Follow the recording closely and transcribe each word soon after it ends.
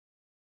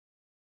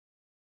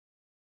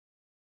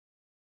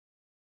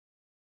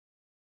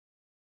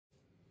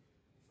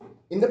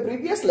In the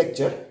previous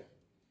lecture,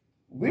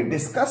 we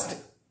discussed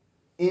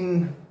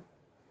in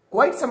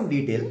quite some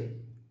detail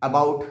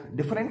about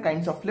different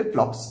kinds of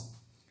flip-flops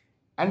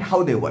and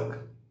how they work.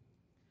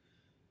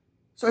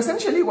 So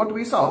essentially what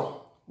we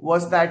saw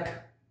was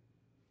that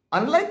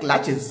unlike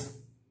latches,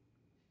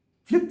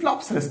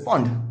 flip-flops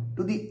respond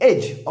to the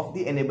edge of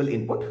the enable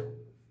input,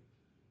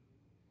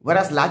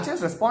 whereas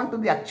latches respond to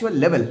the actual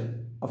level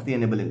of the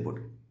enable input.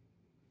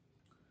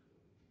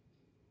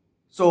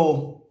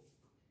 So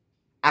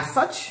as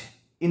such,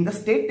 in the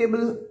state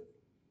table,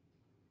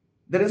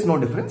 there is no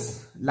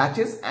difference.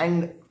 Latches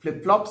and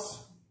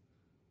flip-flops,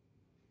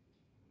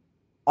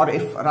 or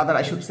if rather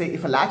I should say,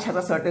 if a latch has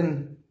a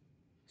certain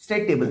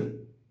state table,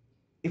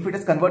 if it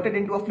is converted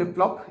into a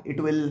flip-flop, it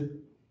will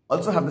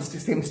also have the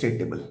same state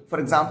table.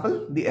 For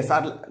example, the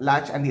SR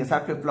latch and the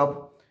SR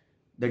flip-flop,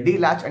 the D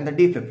latch and the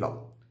D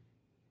flip-flop.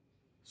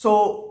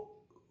 So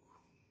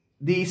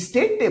the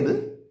state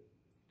table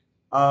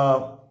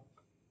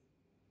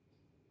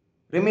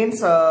remains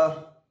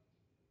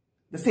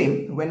the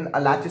same when a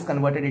latch is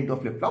converted into a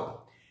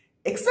flip-flop,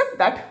 except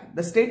that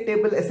the state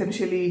table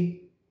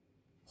essentially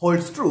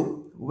holds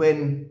true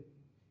when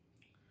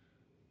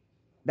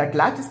that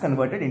latch is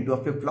converted into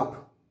a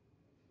flip-flop,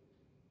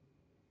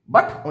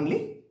 but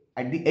only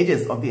at the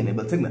edges of the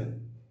enable signal.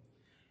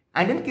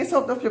 And in case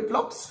of the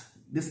flip-flops,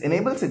 this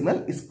enable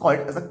signal is called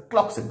as a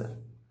clock signal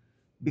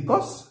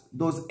because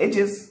those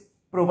edges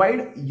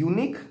provide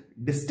unique,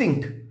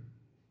 distinct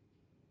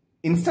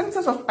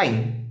instances of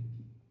time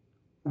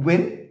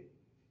when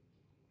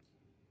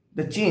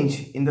the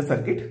change in the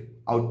circuit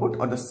output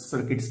or the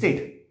circuit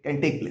state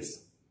can take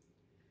place.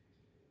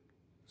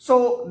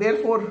 So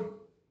therefore,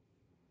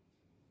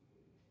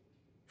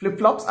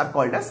 flip-flops are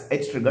called as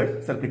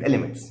edge-triggered circuit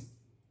elements.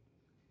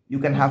 You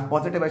can have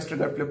positive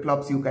edge-triggered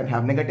flip-flops, you can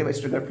have negative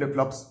edge-triggered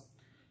flip-flops.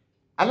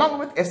 Along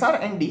with SR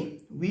and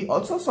D, we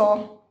also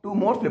saw two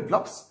more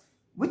flip-flops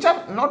which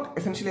are not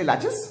essentially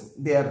latches,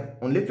 they are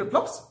only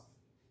flip-flops.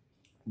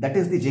 That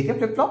is the JK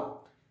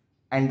flip-flop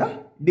and the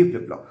D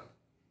flip-flop.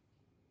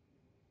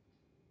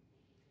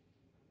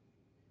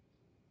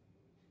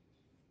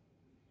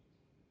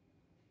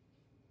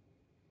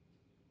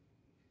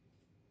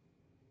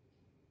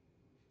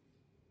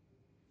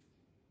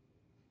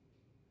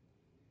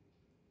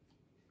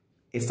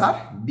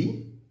 SR,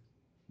 D,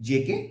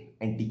 JK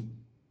and T.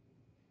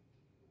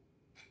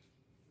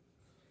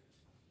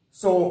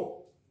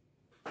 So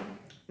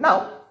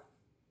now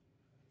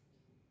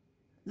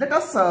let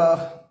us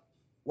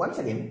once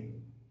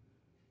again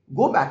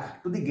go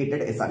back to the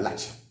gated SR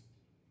latch.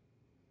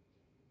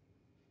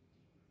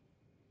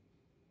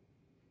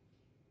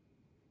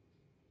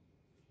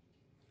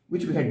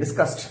 Which we had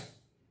discussed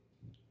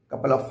a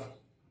couple of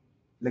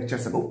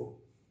lectures ago.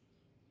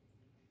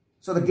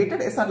 So the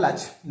gated SR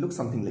latch looks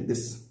something like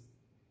this.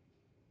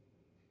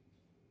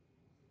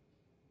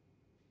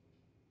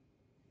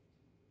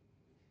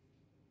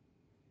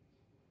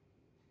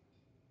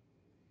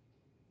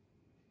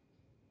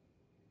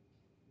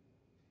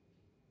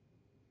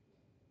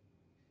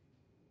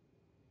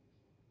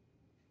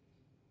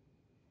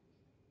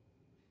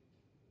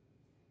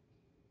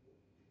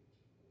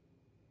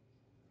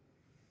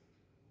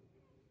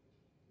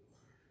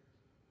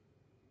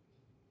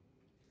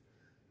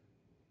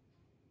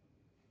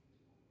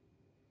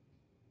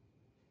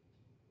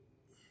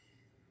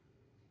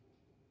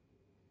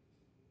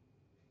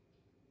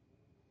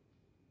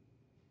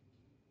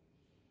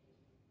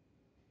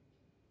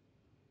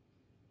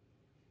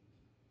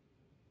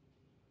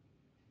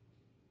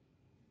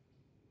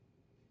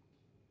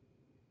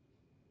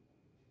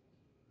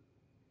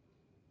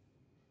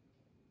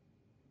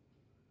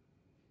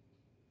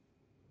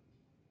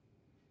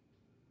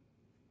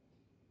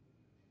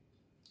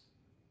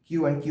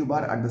 Q and Q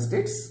bar are the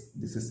states.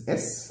 This is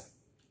S,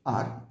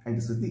 R, and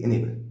this is the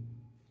enable.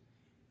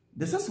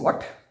 This is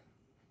what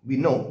we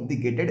know the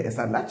gated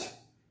SR latch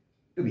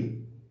to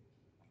be.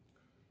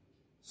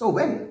 So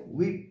when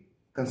we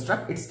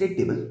construct its state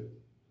table,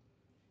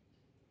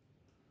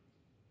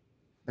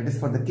 that is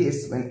for the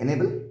case when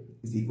enable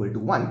is equal to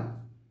 1,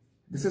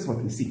 this is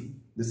what we see.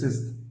 This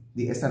is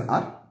the S and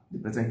R, the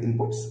present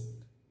inputs,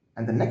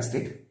 and the next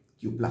state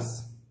Q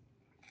plus.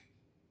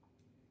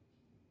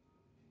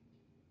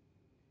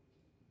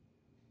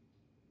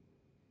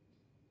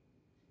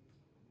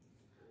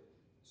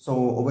 So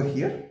over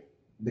here,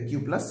 the Q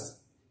plus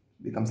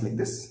becomes like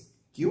this,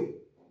 Q,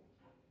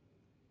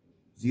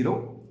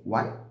 0,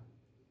 1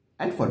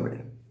 and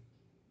forbidden.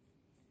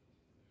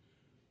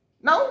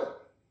 Now,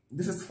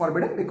 this is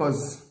forbidden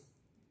because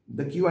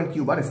the Q and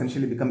Q bar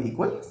essentially become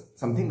equal,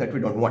 something that we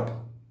don't want.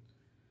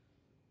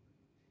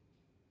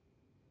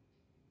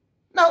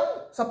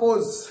 Now,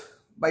 suppose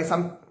by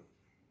some,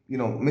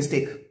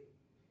 mistake,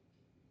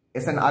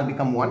 S and R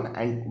become 1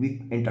 and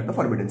we enter the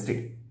forbidden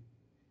state.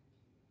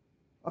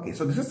 Okay,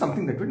 so this is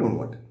something that we don't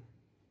want.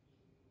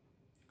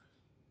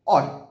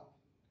 Or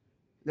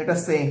let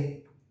us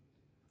say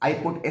I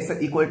put S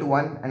equal to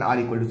 1 and R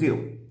equal to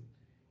 0.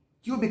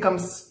 Q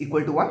becomes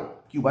equal to 1,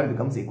 Q bar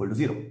becomes equal to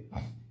 0.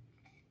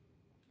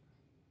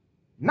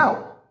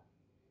 Now,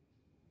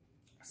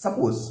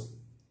 suppose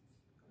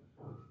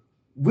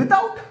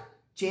without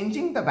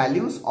changing the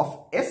values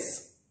of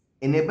S,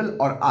 enable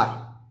or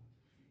R,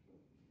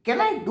 can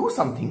I do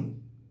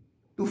something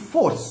to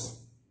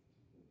force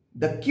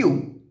the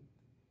Q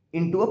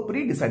into a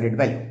pre-decided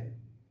value?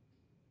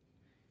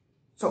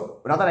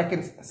 So rather I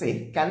can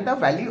say, can the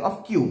value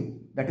of Q,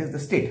 that is the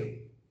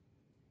state,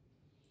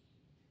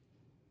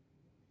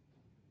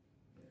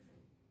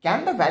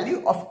 can the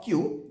value of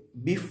Q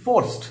be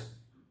forced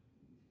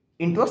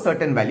into a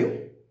certain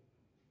value,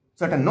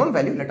 certain known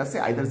value, let us say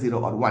either 0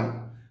 or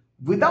 1,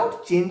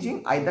 without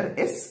changing either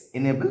S,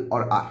 enable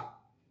or R?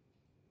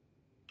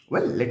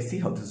 Well, let's see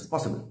how this is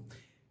possible.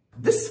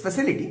 This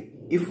facility,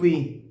 if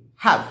we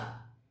have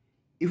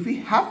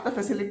the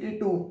facility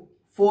to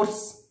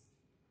force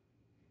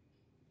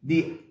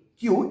the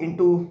Q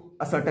into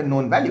a certain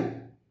known value,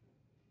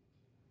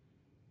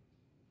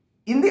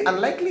 in the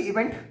unlikely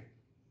event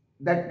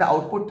that the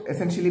output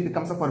essentially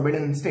becomes a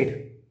forbidden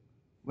state,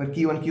 where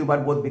Q and Q bar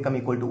both become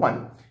equal to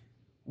 1,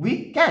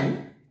 we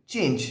can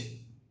change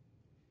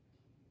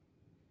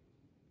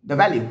the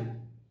value.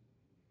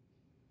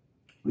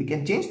 We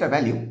can change the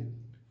value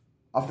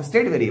of the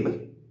state variable,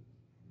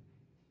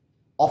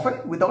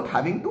 often without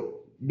having to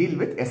deal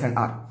with S and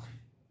R.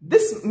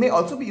 This may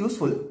also be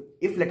useful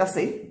if, let us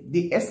say,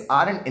 the S,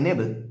 R and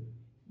enable,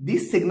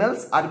 these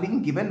signals are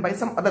being given by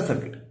some other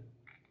circuit.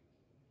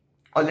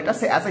 Or let us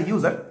say, as a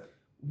user,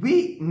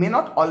 we may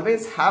not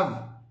always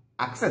have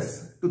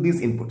access to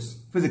these inputs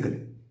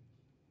physically.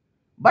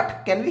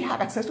 But can we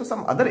have access to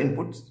some other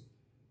inputs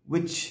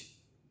which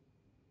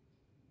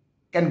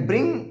can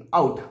bring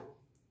out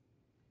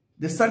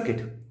this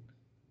circuit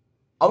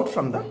out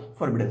from the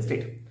forbidden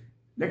state?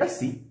 Let us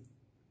see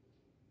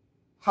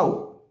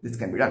how this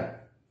can be done.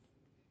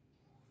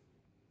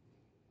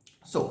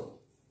 So,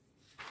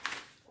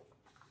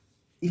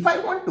 if I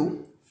want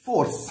to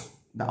force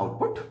the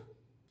output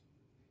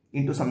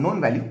into some known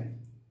value,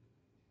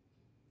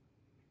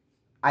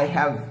 I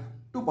have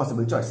two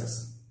possible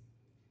choices.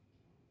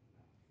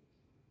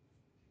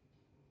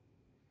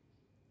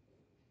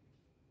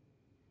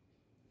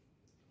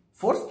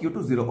 Force Q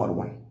to 0 or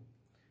 1.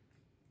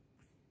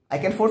 I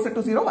can force it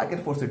to 0, I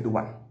can force it to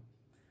 1.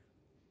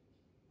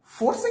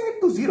 Forcing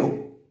it to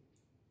 0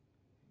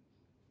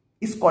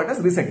 is called as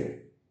resetting.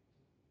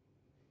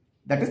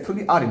 That is through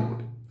the R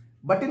input.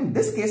 But in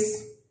this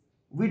case,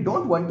 we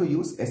don't want to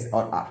use S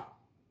or R.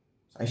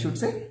 So I should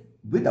say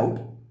without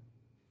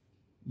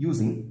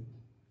using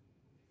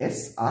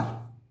S,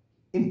 R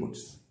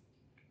inputs.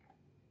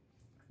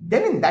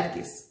 Then in that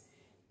case,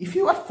 if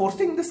you are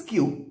forcing this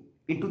Q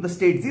into the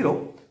state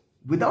 0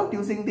 without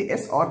using the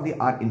S or the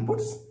R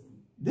inputs,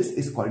 this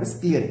is called as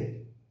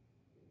clearing.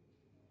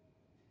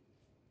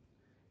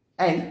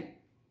 And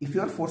if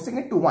you are forcing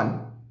it to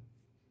 1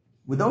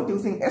 without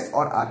using S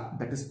or R,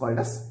 that is called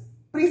as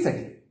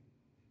presetting.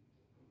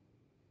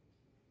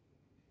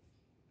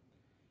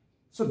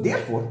 So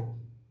therefore,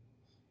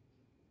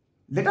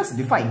 let us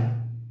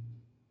define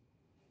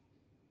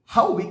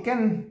how we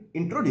can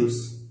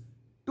introduce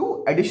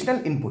two additional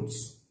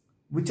inputs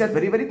which are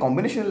very, very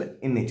combinational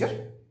in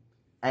nature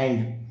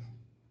and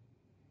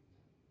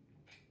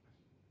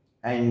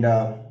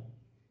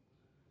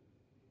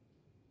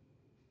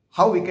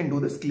how we can do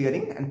this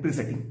clearing and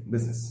presetting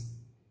business.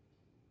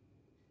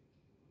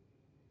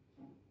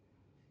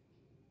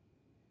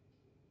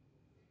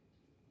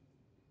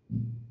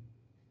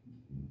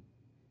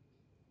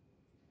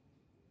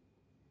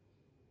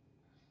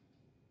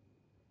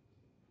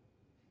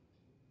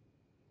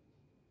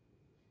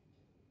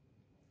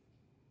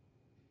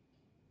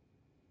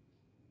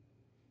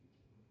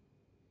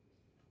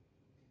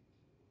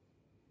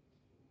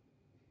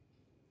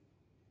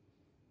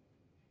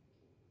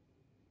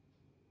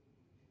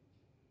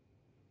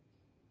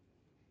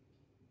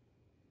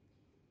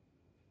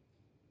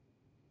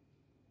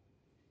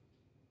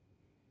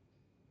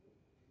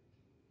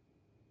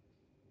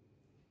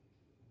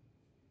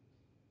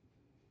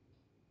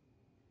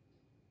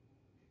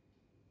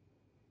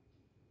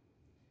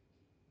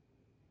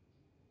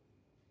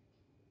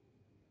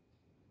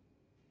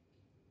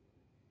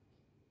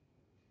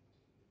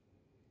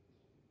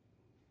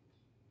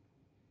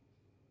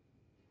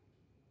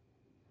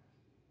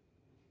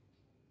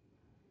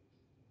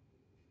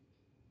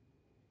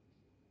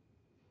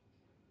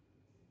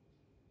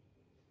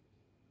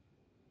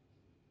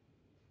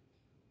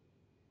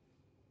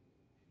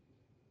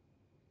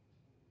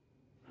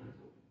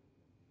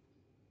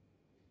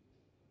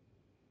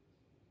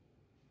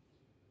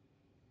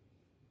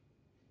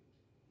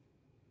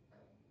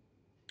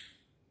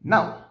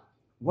 Now,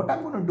 what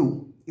I'm going to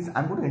do is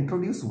I'm going to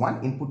introduce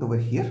one input over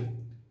here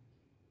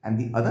and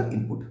the other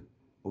input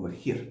over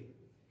here.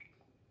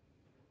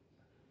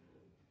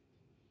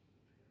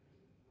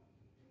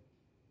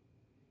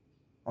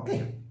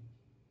 Okay.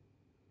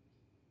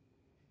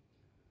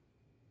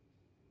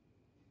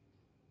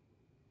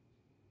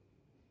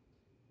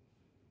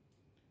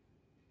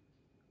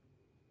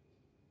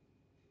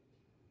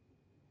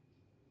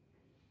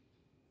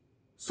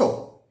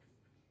 So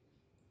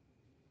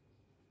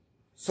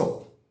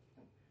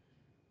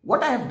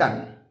what I have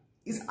done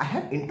is I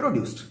have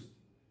introduced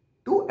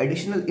two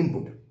additional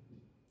inputs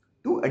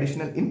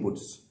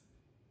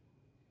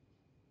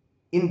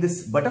in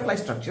this butterfly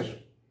structure,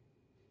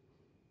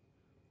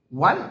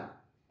 one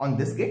on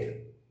this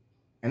gate,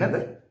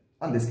 another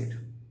on this gate.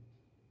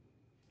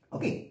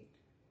 Okay,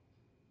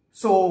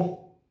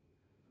 so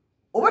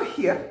over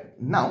here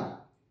now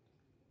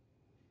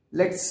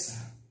let's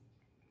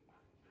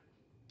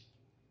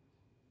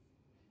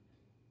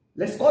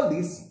call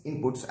these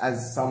inputs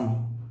as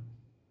some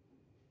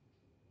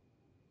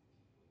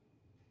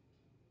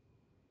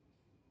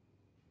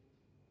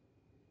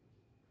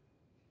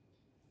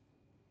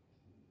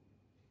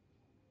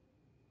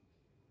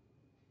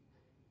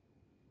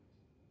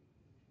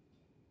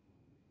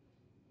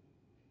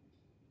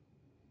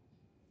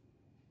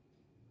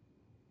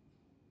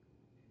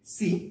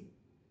C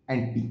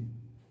and P.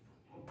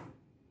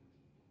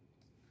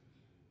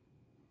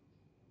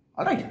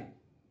 All right.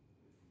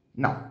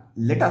 Now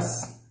let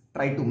us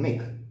try to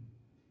make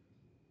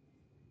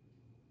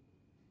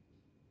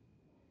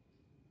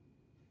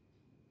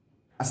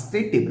a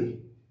state table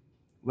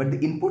where the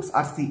inputs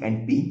are C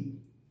and P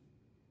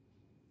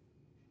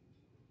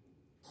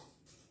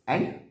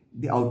and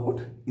the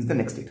output is the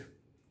next state,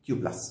 Q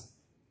plus.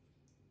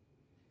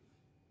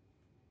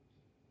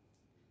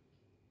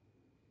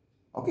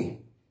 Okay.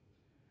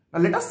 Now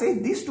let us say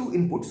these two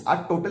inputs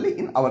are totally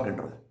in our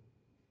control.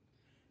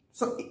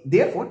 So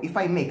therefore, if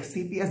I make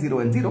Cp as 0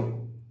 and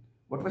 0,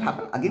 what will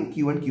happen? Again,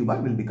 Q and Q bar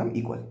will become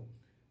equal.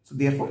 So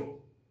therefore,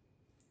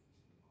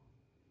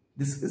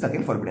 this is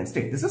again forbidden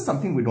state. This is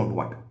something we don't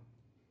want.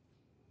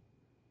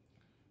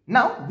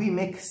 Now we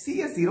make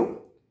C as 0,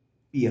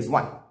 P as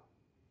 1.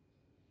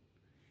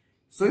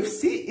 So if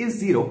C is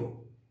 0,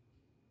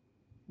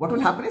 what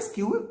will happen is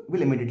Q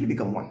will immediately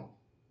become 1.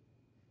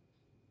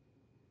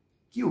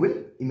 Q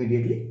will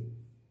immediately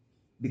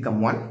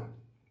become 1,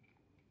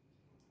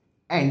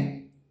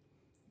 and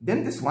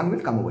then this 1 will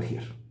come over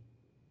here.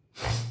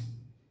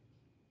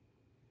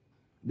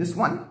 This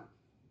 1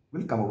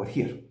 will come over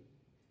here.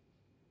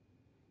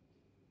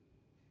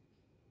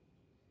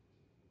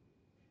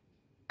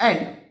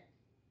 And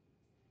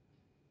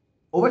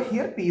over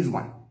here P is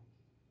 1.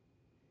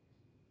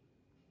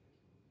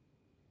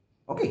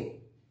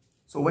 Okay.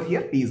 So over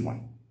here P is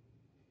 1.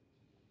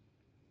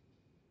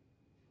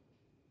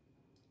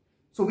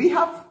 So we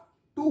have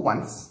two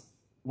ones,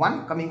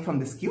 one coming from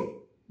this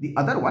Q, the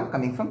other one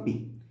coming from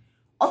P.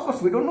 Of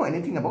course, we don't know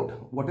anything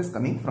about what is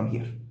coming from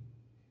here.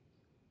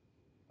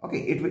 Okay,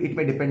 it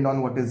may depend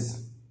on what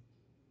is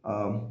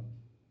the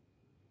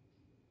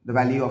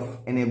value of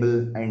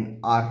enable and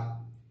R,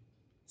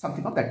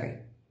 something of that kind.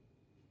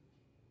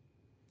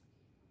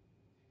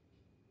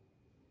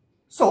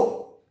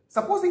 So,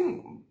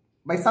 supposing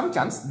by some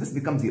chance this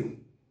becomes 0.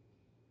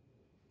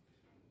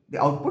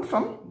 The output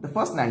from the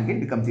first NAND gate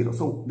becomes 0.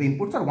 So the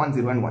inputs are 1,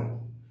 0 and 1.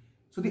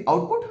 So the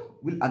output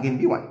will again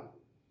be 1.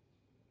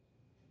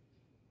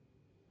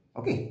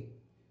 Okay.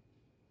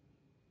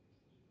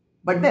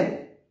 But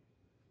then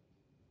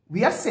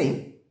we are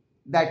saying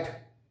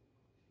that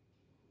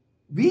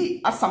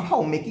we are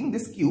somehow making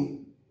this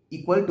Q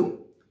equal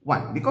to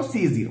 1 because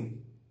C is 0.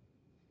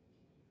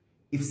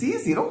 If C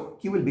is 0,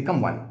 Q will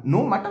become 1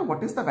 no matter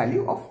what is the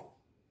value of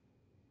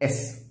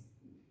S.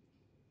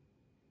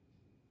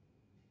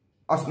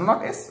 Or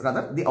not S,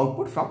 rather the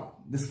output from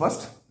this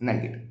first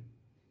NAND gate.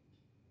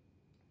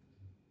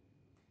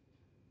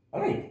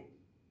 Alright.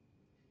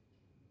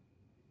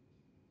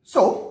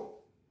 So,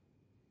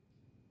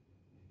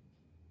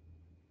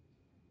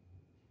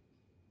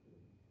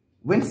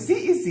 when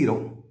C is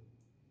 0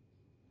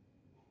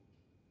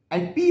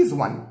 and P is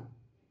 1,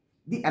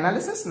 the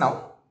analysis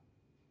now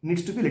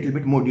needs to be a little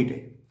bit more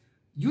detailed.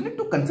 You need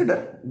to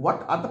consider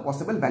what are the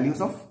possible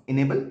values of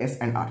enable, S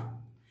and R.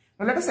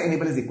 Now let us say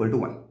enable is equal to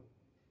 1.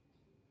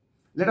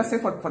 Let us say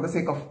for the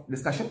sake of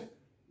discussion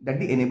that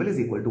the enable is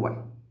equal to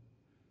 1.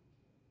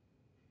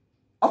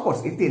 Of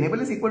course, if the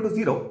enable is equal to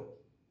 0,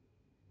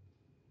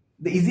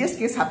 the easiest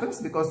case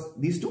happens because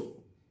these two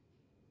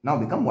now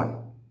become 1.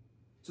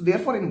 So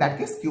therefore, in that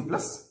case, Q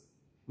plus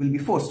will be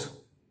forced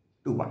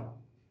to 1.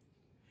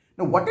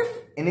 Now, what if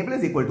enable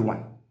is equal to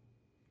 1?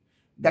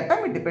 That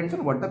time it depends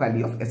on what the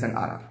value of S and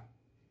R are.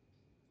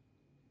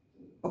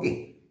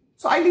 Okay,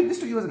 so I leave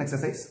this to you as an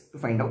exercise to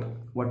find out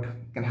what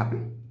can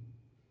happen.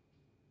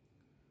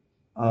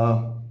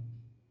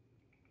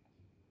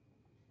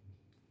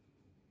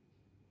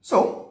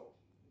 So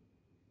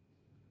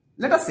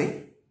let us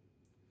say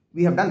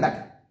we have done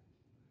that.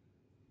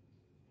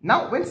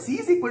 Now when C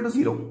is equal to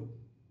 0,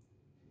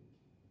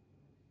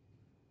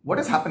 what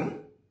is happening?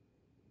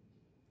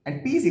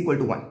 And P is equal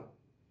to 1.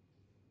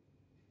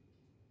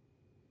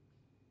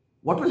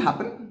 What will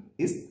happen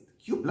is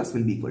Q plus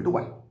will be equal to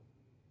 1.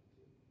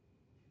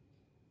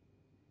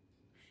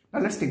 Now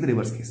let's take the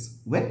reverse case.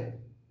 When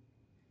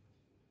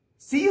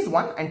C is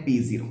 1 and P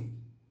is 0.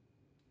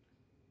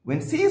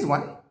 When C is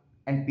 1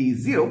 and P is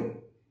 0,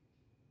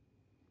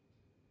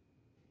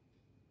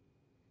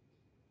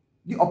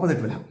 the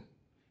opposite will happen.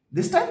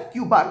 This time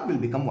Q bar will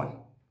become 1.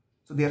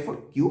 So therefore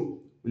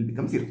Q will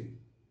become 0.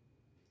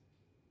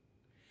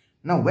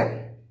 Now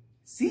when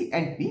C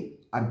and P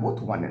are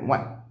both 1 and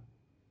 1,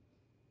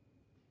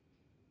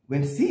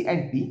 when C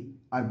and P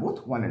are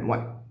both 1 and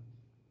 1,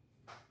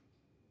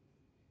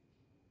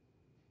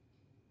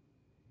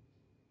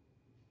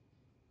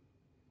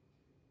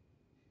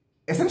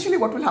 essentially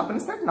what will happen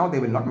is that now they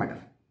will not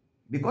matter,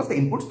 because the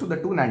inputs to the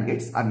two NAND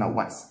gates are now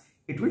 1s.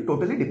 It will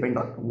totally depend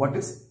on what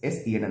is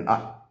S, E, and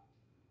R.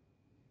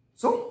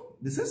 So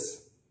this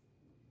is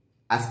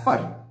as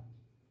per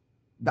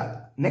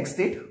the next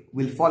state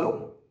will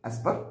follow as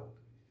per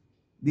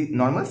the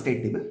normal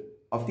state table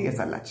of the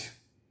SR latch.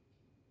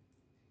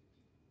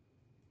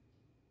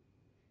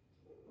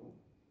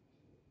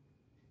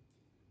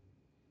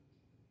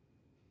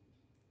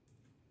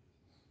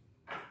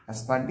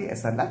 As per the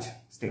SR latch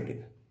state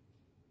table.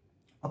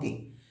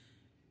 Okay.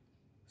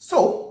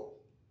 So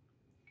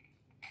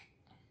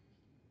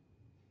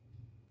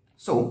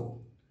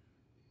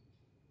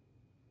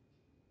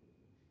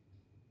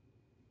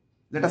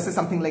let us say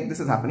something like this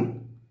is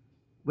happening.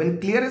 When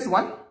clear is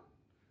 1,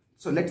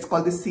 so let's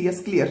call this C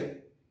as clear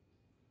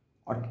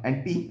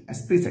and P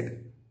as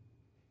preset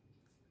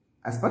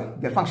as per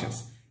their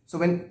functions. So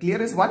when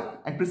clear is 1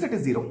 and preset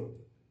is 0,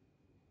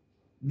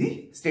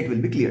 the state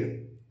will be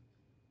cleared.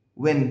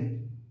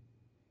 When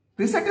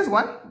preset is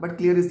 1 but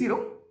clear is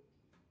 0,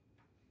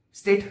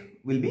 state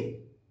will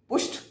be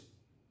pushed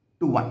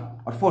to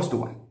 1 or forced to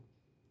 1.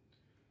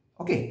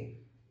 Okay.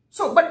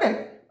 So but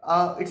then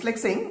it's like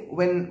saying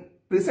when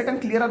preset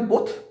and clear are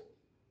both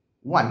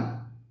 1,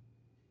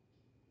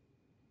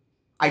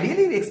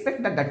 ideally we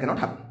expect that cannot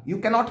happen. You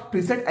cannot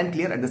preset and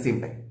clear at the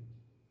same time.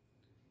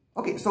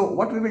 Okay, so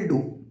what we will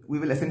do, we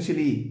will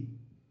essentially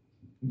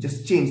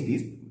just change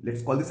these.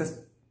 Let's call this as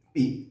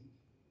P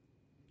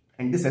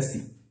and this as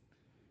C.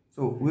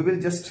 So we will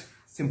just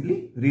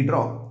simply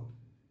redraw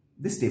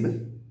this table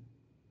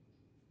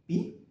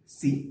P,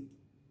 C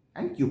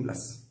and Q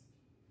plus.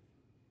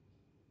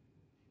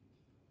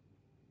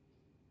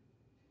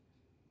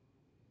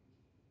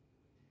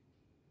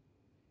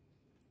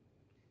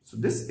 So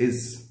this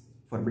is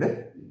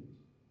forbidden,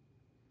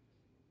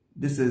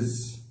 this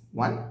is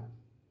 1,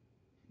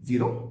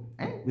 0,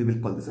 and we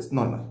will call this as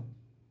normal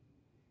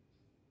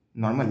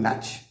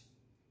latch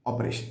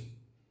operation.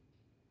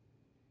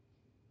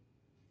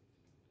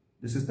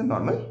 This is the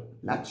normal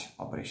latch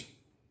operation.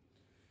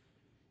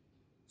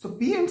 So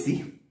P and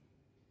C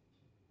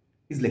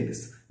is like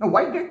this. Now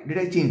why did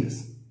I change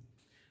this?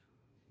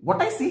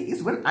 What I see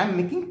is when I am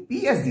making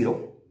P as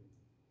 0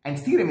 and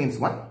C remains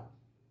 1,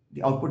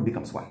 the output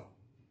becomes 1.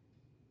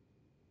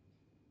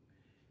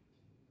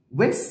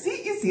 When C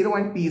is 0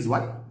 and P is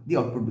 1, the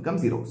output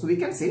becomes 0. So we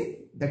can say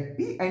that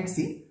P and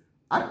C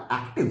are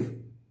active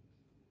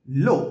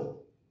low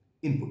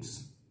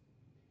inputs.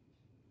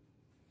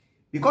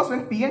 Because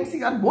when P and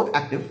C are both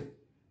active,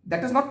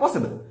 that is not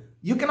possible.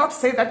 You cannot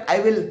say that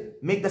I will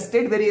make the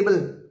state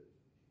variable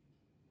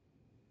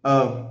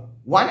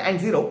 1 and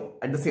 0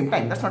 at the same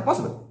time. That's not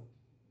possible.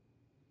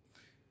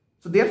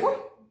 So therefore,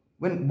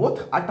 when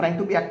both are trying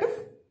to be active,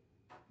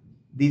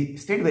 the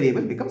state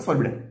variable becomes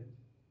forbidden.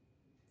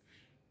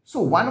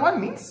 So 1, 1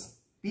 means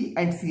P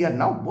and C are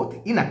now both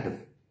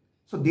inactive.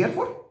 So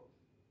therefore,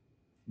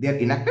 they are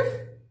inactive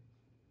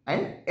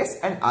and S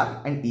and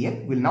R and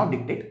En will now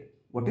dictate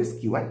what is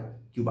Q and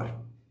Q bar.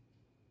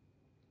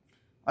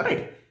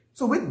 Alright.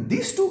 So with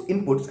these two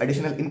inputs,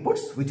 additional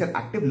inputs which are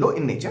active low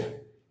in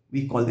nature,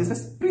 we call this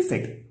as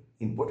preset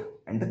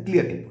input and the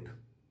clear input.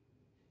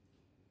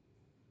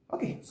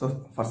 Okay.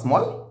 So for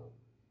small,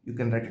 you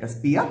can write it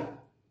as PR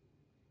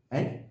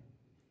and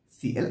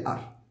CLR.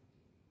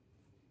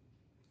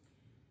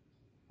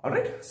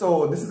 Alright,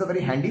 so this is a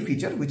very handy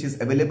feature which is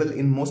available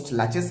in most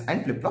latches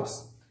and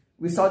flip-flops.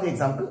 We saw the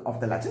example of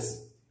the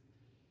latches.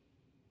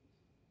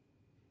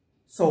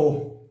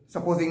 So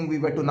supposing we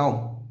were to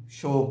now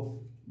show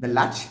the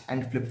latch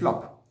and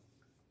flip-flop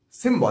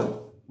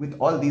symbol with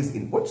all these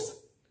inputs,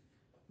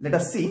 let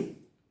us see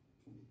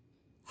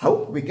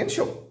how we can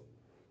show.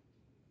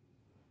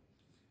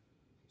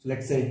 So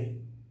let's say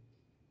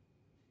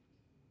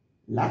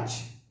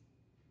latch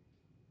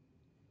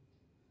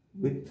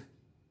with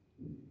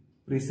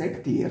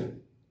preset clear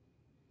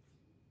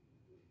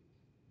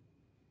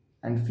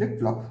and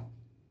flip-flop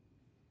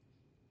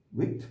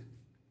with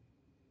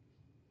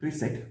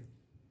preset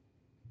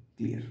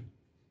clear.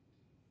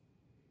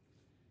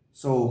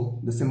 So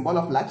the symbol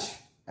of latch,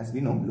 as we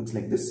know, looks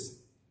like this.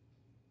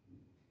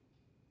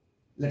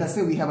 Let us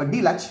say we have a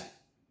D latch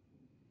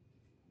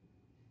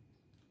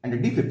and a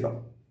D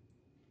flip-flop,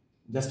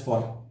 just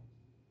for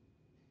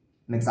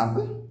an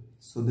example.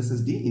 So this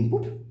is D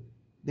input,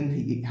 then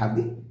we have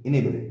the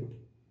enable input.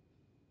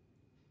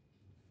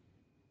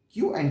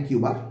 Q and Q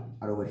bar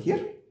are over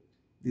here.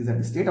 These are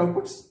the state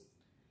outputs.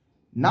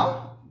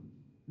 Now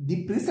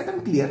the preset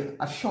and clear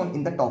are shown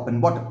in the top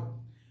and bottom.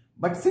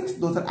 But since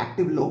those are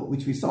active low,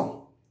 which we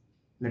saw,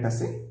 let us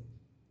say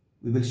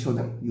we will show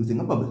them using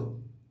a bubble.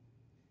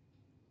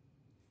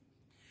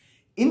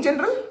 In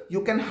general,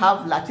 you can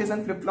have latches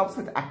and flip-flops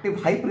with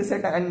active high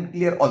preset and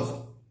clear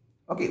also.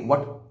 Okay,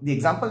 what the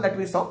example that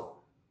we saw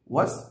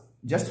was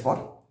just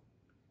for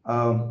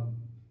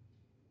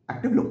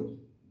active low.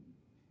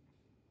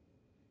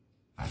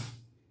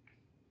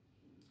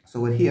 So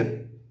over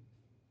here,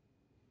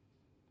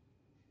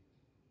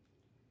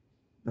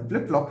 the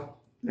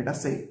flip-flop, let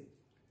us say,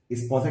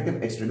 is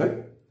positive edge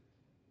triggered.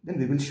 Then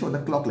we will show the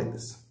clock like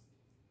this.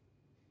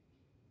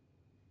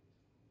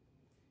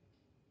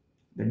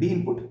 The D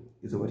input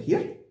is over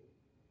here.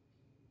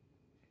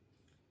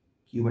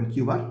 Q and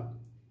Q bar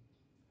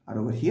are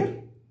over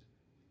here.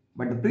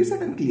 But the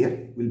preset and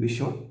clear will be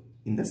shown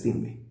in the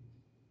same way.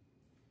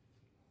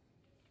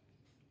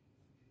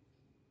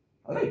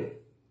 Alright.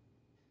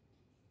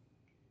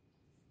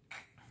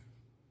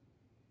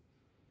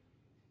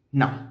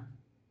 Now,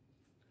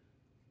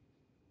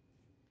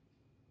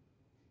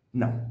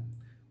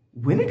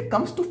 when it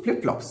comes to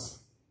flip-flops,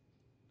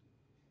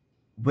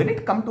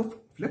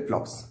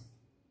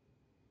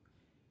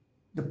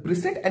 the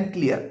preset and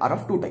clear are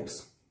of two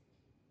types.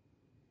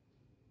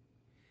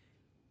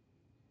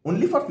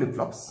 Only for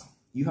flip-flops,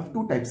 you have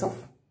two types of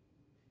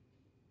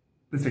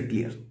preset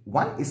clear.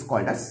 One is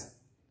called as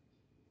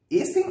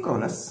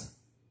asynchronous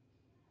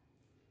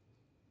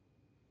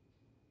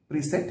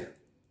preset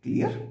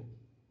clear.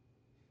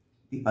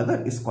 The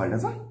other is called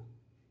as a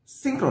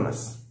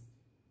synchronous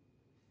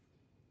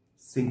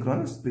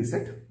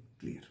preset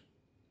clear.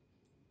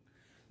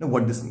 Now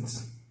what this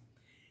means?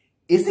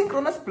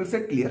 Asynchronous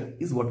preset clear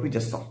is what we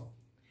just saw.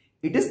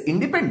 It is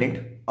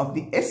independent of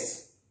the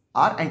S,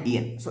 R and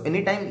En. So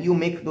anytime you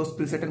make those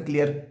preset and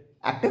clear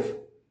active,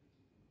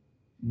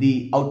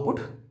 the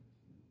output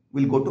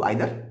will go to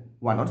either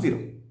 1 or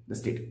 0, the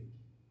state.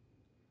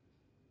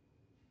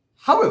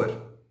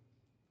 However,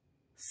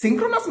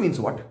 synchronous means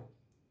what?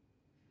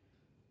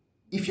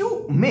 If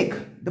you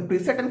make the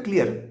preset and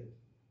clear,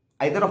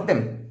 either of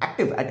them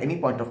active at any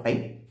point of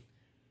time,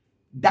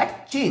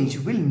 that change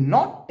will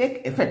not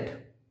take effect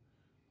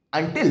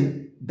until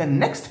the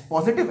next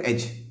positive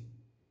edge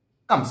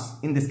comes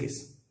in this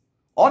case,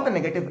 or the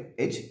negative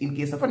edge in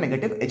case of a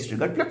negative edge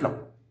triggered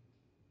flip-flop.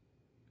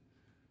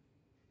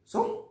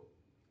 So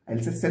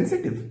I'll say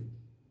sensitive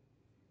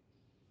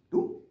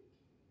to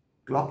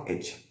clock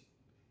edge,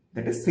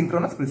 that is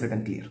synchronous preset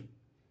and clear.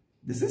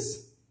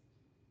 This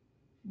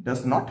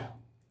does not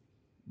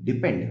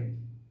depend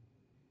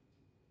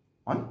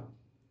on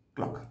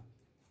clock.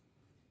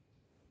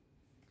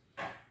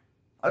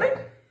 Alright.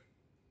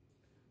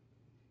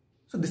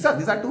 So these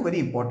are two very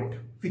important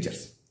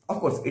features. Of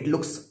course, it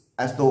looks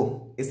as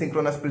though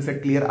asynchronous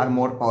preset clear are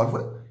more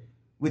powerful,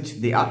 which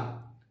they are.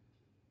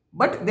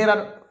 But there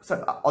are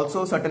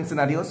also certain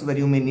scenarios where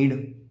you may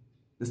need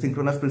the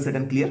synchronous preset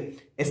and clear,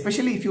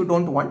 especially if you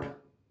don't want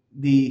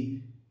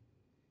the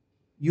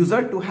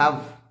user to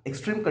have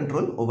extreme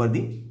control over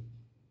the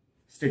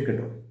state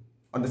control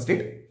or the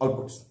state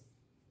outputs.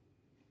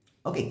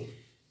 Okay,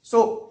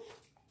 so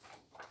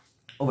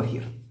over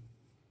here,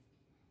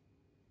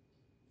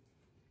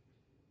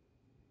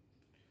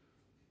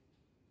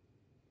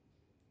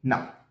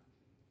 now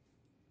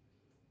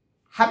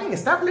having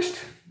established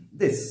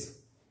this,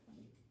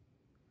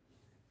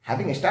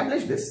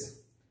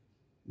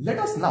 let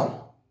us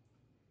now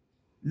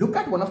look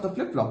at one of the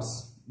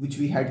flip-flops which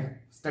we had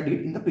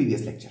studied in the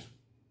previous lecture.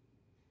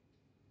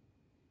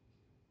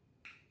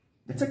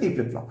 That's a T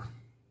flip-flop.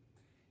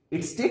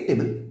 Its state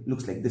table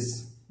looks like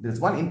this. There is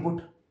one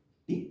input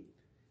T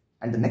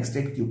and the next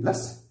state Q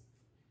plus.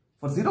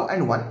 For 0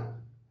 and 1,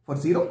 for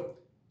 0,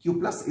 Q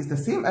plus is the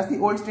same as the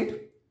old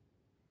state,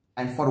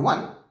 and for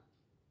 1,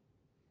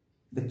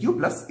 the Q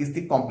plus is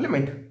the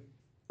complement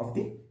of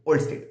the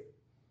old state.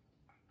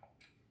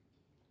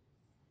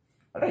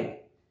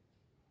 Alright.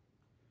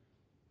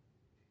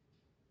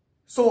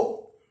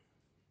 So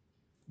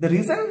the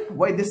reason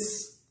why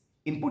this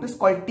input is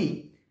called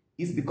T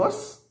is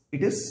because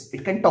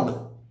it can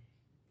toggle.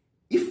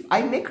 If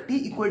I make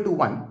T equal to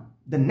 1,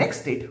 the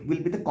next state will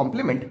be the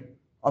complement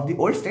of the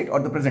old state or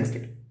the present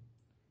state.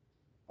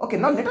 Okay,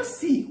 now let us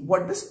see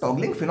what this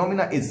toggling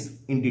phenomena is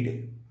in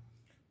detail.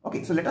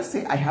 Okay, so let us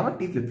say I have a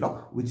T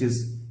flip-flop which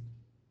is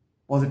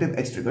positive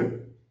edge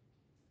triggered.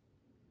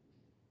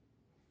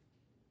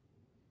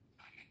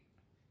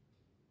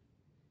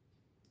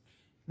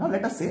 Now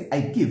let us say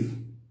I give,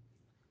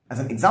 as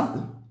an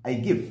example, I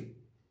give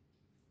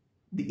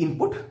the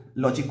input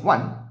logic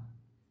 1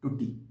 to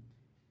T,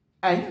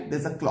 and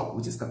there's a clock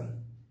which is coming.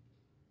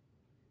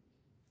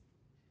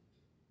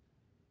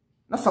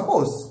 Now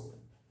suppose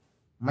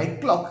my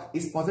clock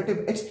is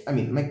positive edge,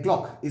 my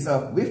clock is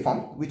a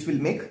waveform which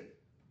will make,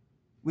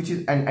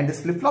 and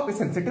this flip-flop is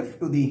sensitive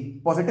to the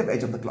positive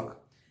edge of the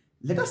clock.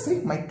 Let us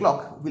say my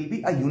clock will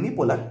be a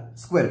unipolar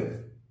square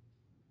wave,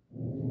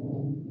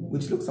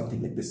 which looks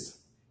something like this.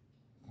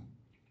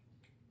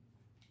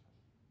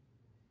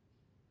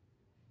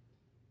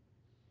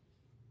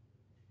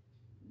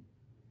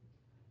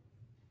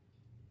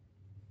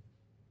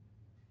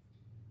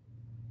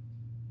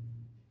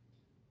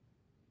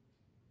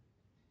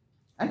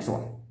 And so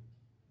on.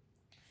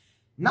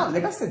 Now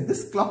let us say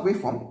this clock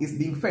waveform is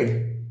being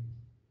fed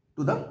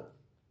to the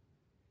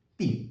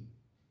T,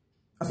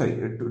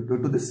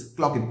 to this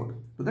clock input,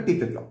 to the T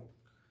flip-flop.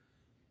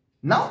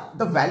 Now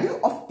the value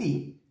of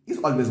t is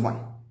always 1.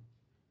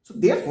 So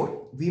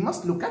therefore, we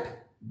must look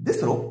at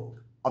this row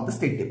of the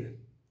state table.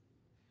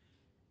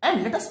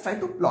 And let us try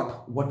to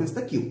plot what is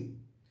the q.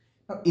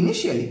 Now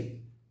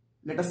initially,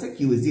 let us say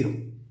q is 0.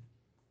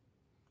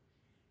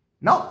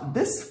 Now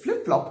this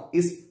flip-flop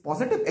is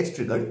positive edge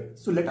triggered.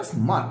 So let us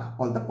mark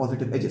all the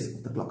positive edges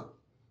of the clock.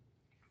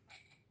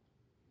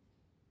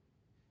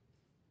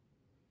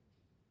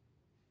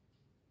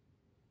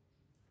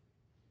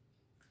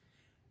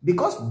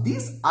 Because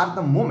these are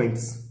the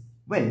moments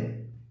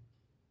when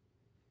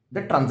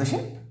the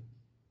transition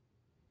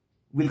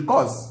will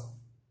cause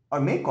or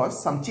may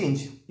cause some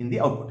change in the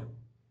output.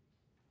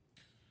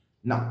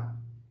 Now,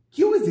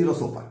 Q is 0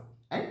 so far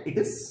and it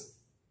is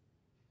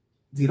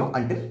 0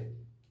 until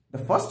the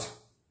first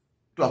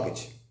clock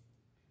edge.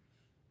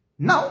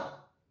 Now,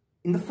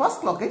 in the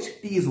first clock edge,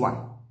 T is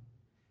 1.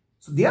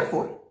 So,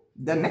 therefore,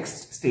 the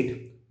next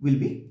state will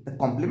be the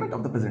complement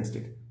of the present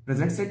state.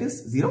 Present state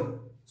is 0.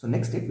 So,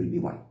 next state will be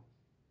 1.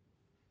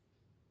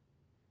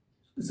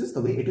 This is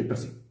the way it will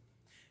proceed.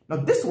 Now,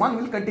 this 1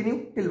 will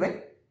continue till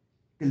when?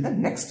 Till the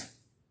next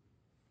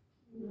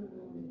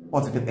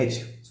positive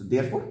edge. So,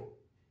 therefore,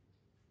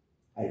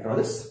 I draw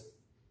this.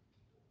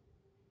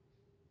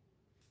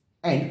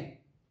 And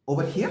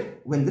over here,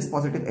 when this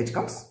positive edge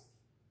comes,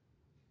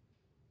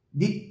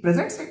 the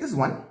present state is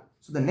 1.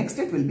 So, the next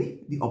state will be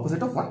the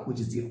opposite of 1, which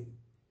is 0.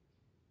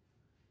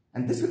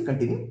 And this will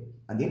continue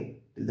again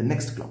till the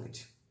next clock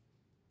edge.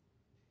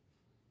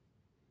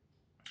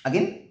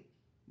 Again,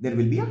 there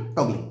will be a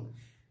toggling.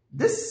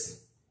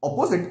 This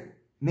opposite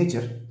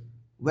nature,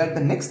 where the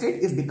next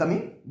state is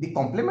becoming the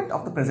complement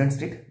of the present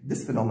state,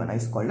 this phenomena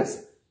is called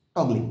as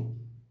toggling.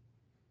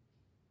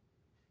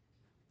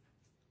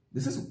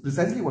 This is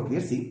precisely what we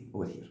are seeing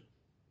over here.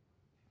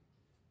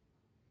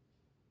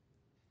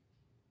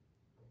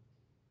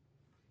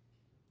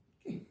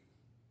 Okay.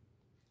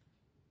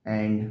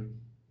 And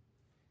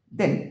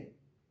then,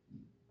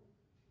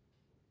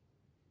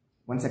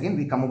 once again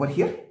we come over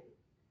here.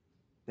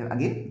 Then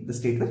again the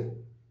state will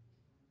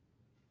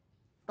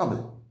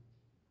toggle.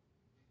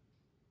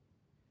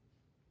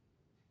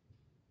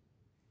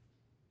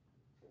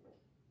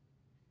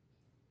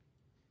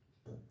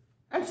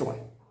 And so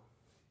on.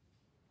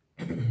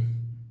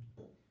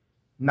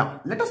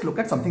 Now let us look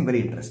at something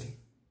very interesting.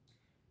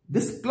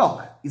 This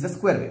clock is a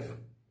square wave.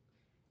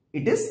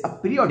 It is a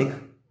periodic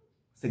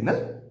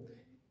signal.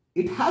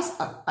 It has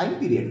a time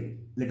period.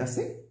 Let us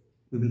say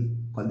we will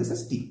call this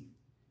as t.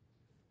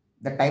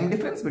 The time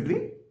difference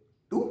between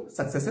two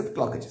successive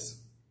clock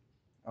edges.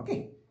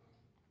 Okay.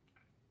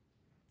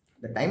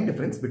 The time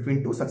difference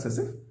between two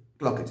successive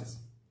clock edges.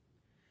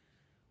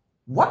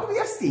 What we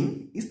are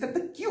seeing is that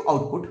the Q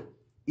output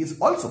is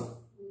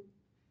also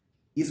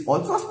a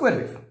square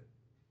wave.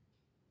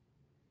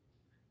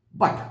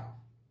 But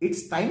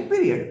its time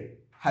period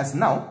has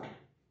now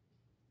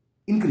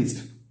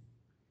increased.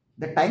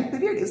 The time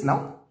period is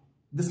now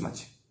this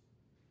much.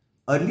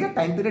 Earlier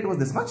time period was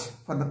this much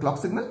for the clock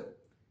signal,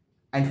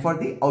 and for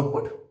the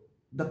output,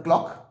 the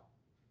clock,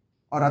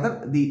 or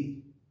rather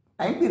the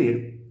time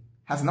period,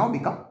 has now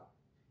become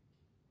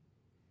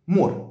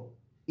more.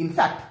 In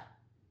fact,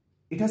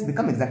 it has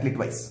become exactly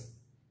twice.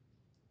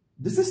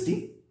 This is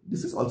t,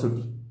 this is also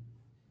t.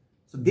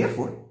 So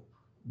therefore,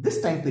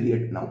 this time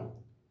period now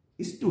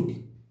is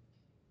 2t.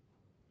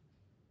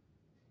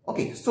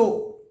 Okay,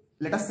 so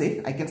let us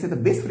say, I can say the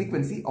base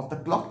frequency of the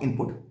clock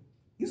input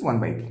is 1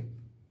 by t.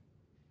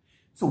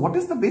 So what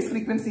is the base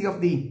frequency of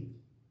the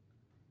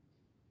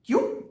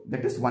Q?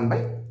 That is 1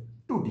 by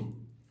 2t.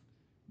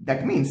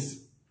 That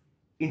means,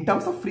 in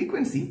terms of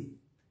frequency,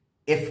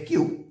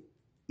 fq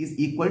is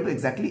equal to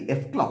exactly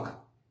f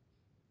clock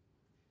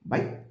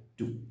by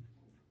 2.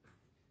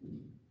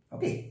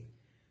 Okay.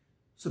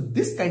 So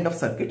this kind of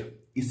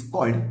circuit is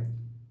called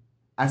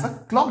as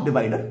a clock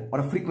divider or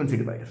a frequency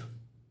divider.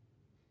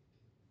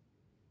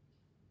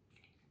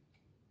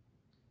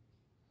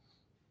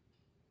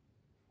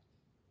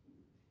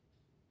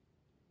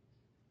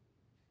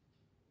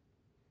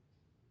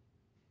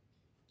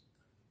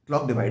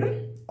 Clock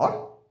divider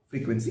or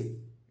frequency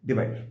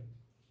divider.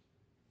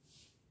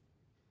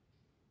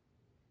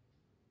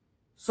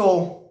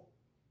 So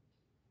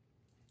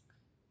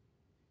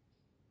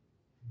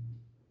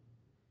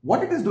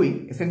what it is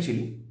doing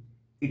essentially,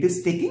 it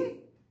is taking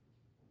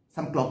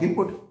some clock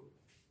input.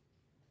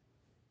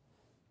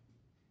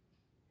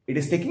 It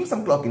is taking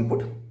some clock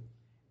input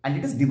and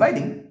it is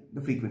dividing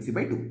the frequency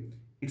by 2.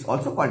 It's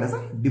also called as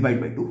a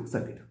divide by 2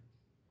 circuit.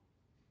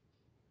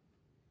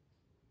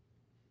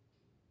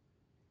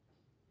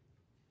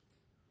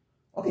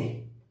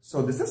 Okay,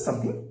 so this is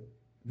something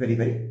very,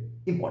 very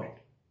important.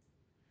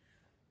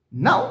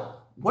 Now,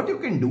 what you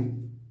can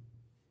do,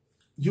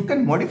 you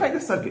can modify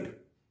the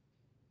circuit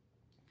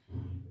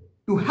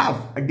to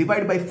have a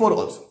divide by 4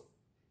 also.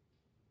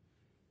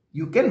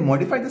 You can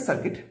modify the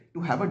circuit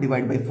to have a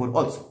divide by 4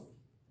 also.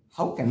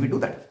 How can we do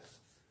that?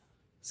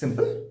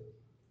 Simple.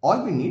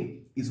 All we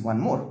need is one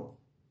more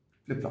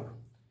flip-flop.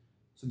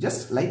 So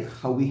just like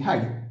how we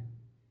had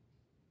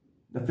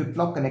the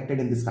flip-flop connected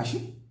in this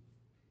fashion,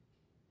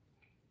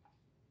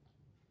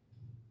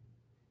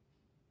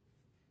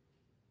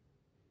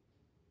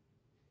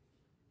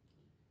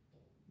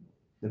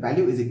 the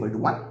value is equal to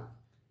 1.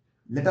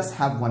 Let us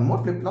have one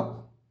more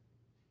flip-flop.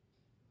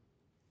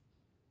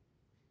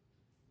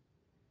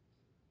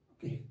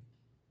 Okay.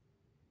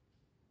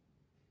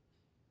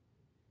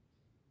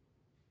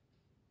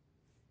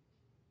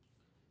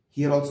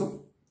 Here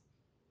also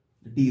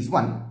the T is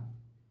 1.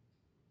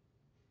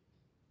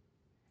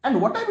 And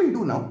what I will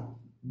do now,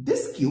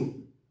 this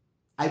Q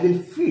I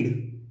will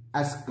feed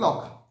as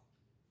clock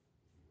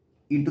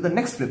into the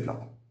next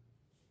flip-flop.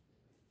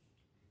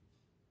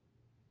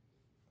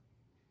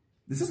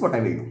 This is what I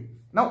will do.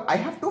 Now I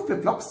have two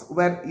flip-flops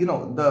where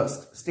the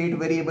state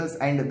variables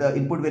and the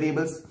input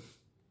variables,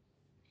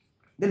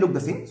 they look the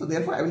same. So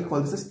therefore I will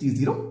call this as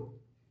T0,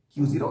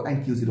 Q0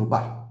 and Q0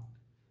 bar.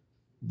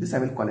 This I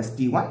will call as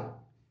T1,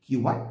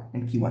 Q1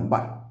 and Q1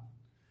 bar.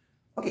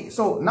 Okay,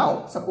 so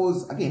now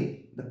suppose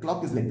again the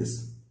clock is like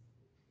this.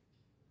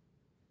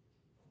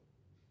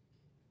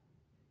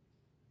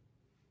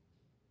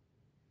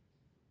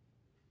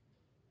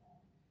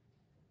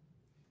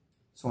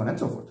 So on and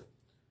so forth.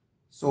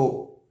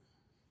 So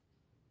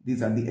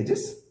these are the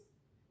edges.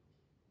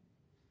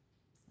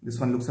 This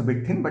one looks a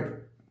bit thin, but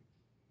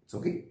it's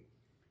okay.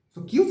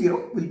 So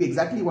Q0 will be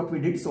exactly what we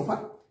did so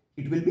far.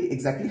 It will be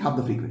exactly half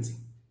the frequency.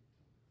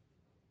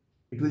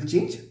 It will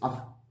change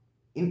up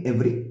in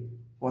every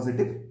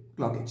positive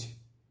clock edge.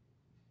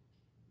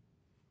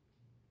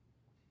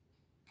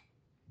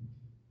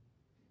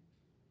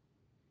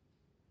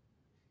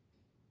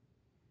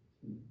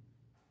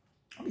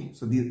 Okay,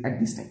 so at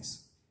these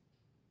times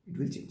it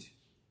will change.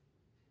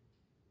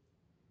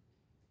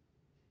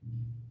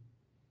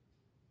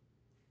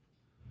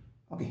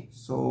 Okay,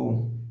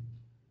 so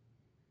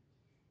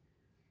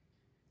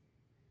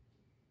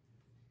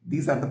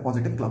these are the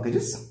positive clock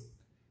edges.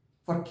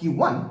 For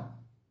Q1,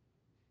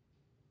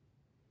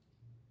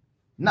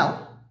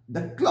 now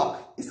the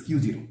clock is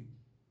Q0.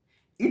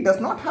 It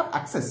does not have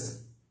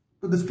access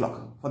to this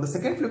clock. For the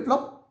second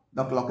flip-flop,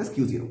 the clock is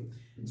Q0.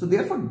 So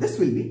therefore this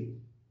will be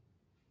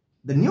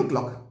the new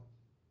clock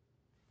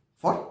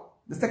for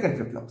the second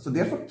flip-flop. So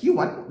therefore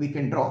Q1 we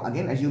can draw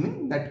again,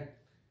 assuming that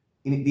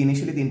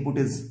initially the input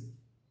is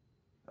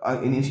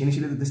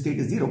initially the state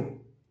is 0.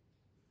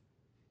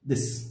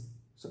 This.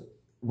 So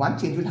one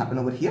change will happen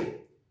over here.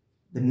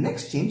 The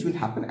next change will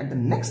happen at the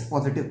next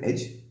positive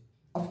edge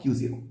of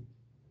Q0.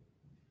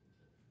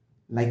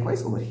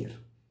 Likewise over here.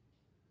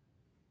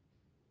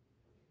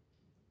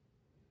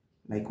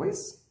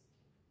 Likewise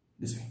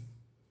this way.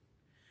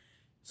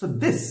 So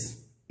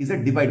this is a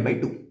divide by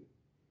 2.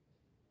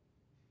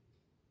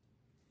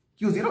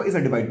 Q0 is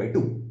a divide by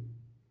 2.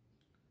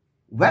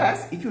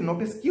 Whereas if you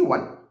notice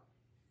Q1,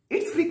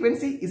 its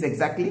frequency is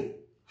exactly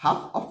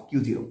half of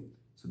Q0.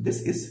 So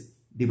this is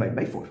divide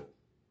by 4.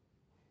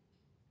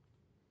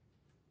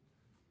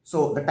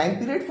 So the time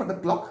period for the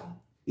clock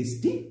is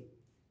T.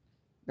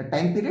 The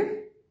time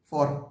period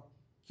for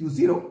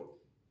Q0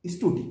 is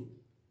 2T.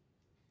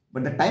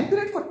 But the time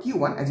period for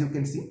Q1, as you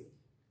can see,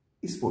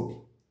 is 4T.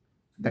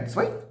 That's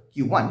why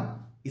Q1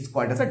 is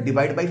called as a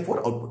divide by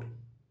 4 output.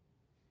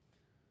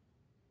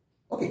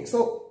 Okay,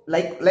 so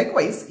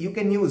likewise, you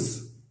can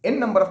use n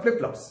number of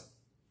flip-flops.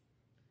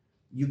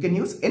 You can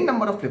use n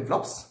number of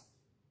flip-flops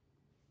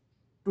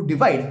to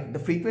divide the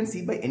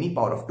frequency by any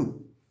power of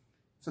 2.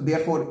 So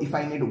therefore, if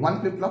I need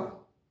one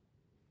flip-flop,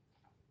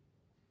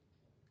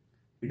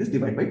 it is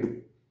divided by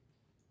 2.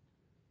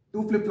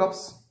 2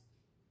 flip-flops,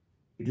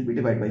 it will be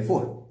divided by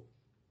 4.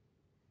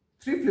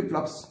 3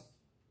 flip-flops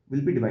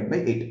will be divided by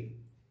 8.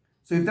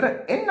 So if there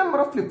are n number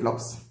of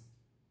flip-flops,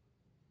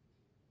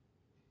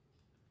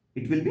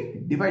 it will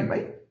be divided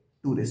by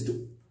 2 raised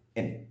to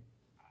n.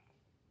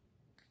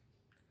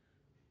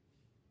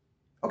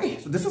 Okay,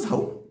 so this is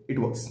how it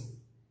works.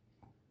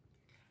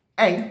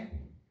 And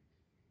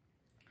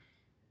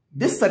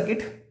this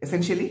circuit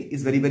essentially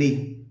is very,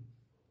 very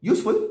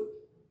useful.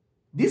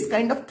 These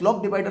kind of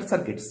clock divider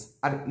circuits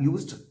are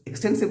used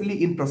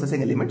extensively in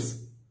processing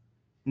elements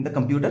in the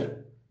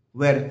computer,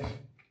 where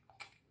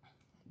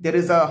there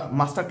is a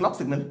master clock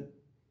signal,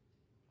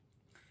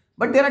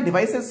 but there are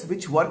devices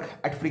which work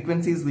at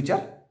frequencies which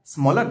are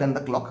smaller than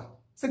the clock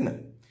signal.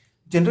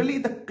 Generally,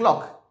 the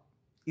clock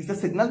is the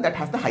signal that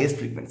has the highest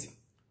frequency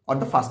or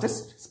the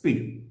fastest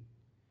speed.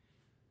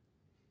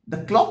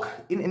 The clock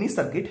in any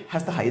circuit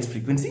has the highest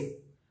frequency,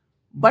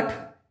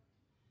 but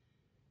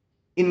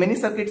in many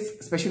circuits,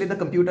 especially the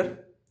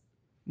computer,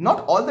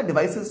 not all the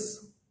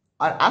devices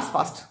are as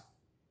fast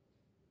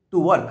to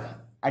work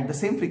at the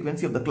same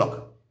frequency of the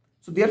clock.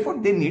 So therefore,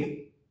 they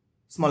need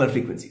smaller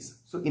frequencies.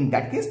 So in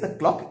that case, the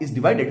clock is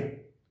divided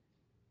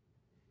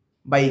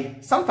by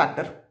some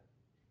factor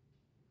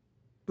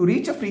to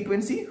reach a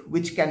frequency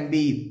which can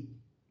be,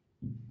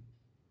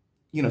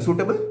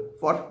 suitable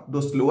for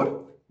those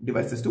lower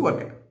devices to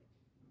work at.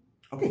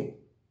 Okay.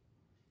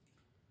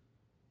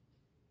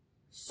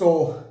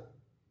 So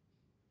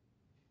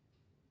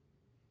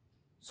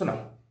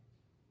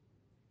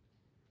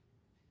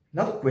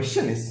now the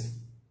question is,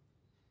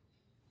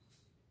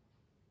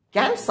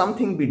 can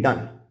something be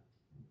done?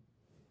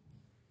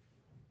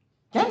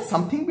 Can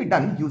something be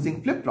done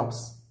using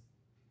flip-flops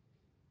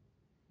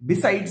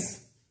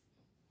besides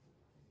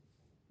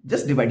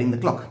just dividing the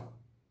clock.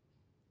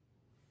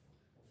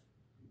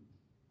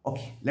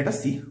 Okay, let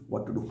us see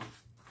what to do.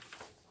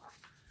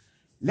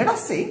 Let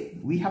us say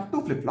we have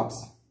two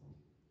flip-flops.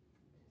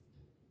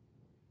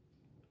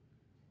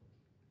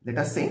 Let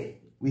us say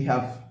we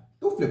have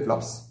two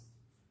flip-flops,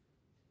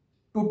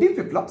 two T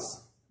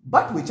flip-flops,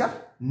 but which are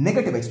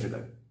negative edge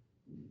triggered.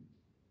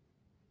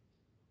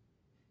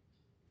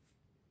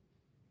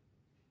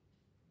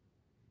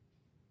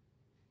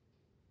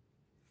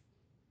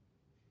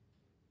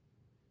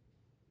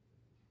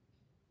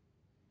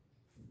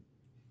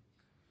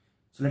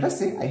 So let us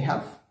say I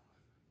have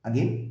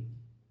again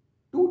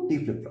two T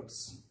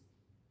flip-flops.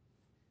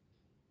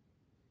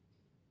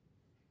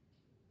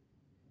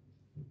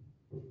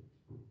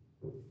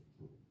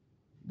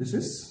 This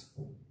is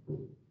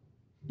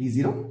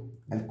T0,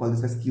 I'll call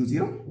this as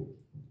Q0,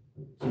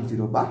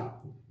 Q0 bar.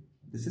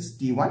 This is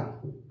T1,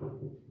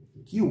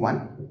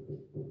 Q1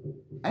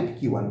 and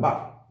Q1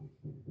 bar.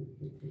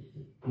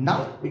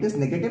 Now it is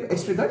negative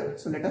edge triggered,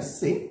 so let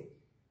us say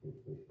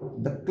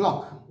the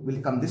clock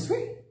will come this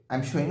way.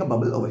 I'm showing a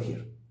bubble over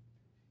here.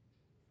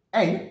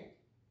 And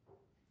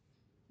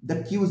the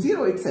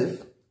Q0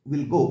 itself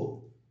will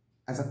go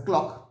as a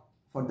clock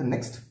for the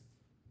next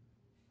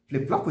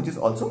flip-flop, which is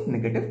also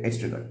negative edge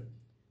triggered.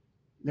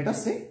 Let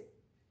us say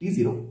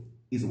T0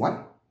 is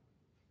 1,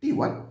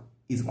 T1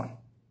 is 1.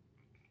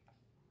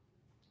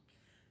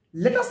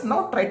 Let us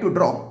now try to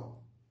draw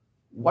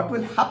what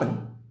will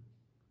happen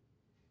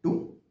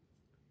to,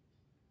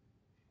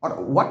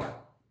 or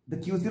what the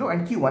Q0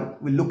 and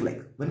Q1 will look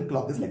like when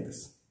clock is like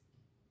this.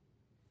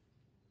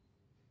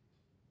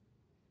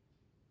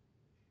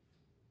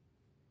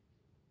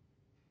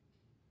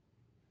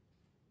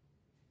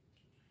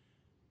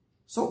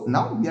 So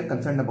now we are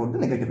concerned about the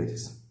negative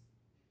edges.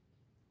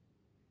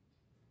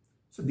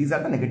 So these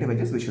are the negative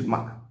edges we should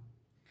mark.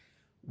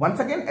 Once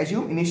again,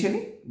 assume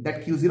initially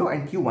that Q0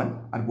 and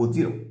Q1 are both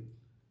 0.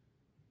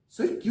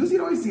 So if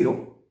Q0 is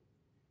 0,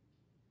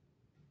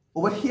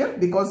 over here,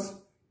 because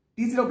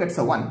T0 gets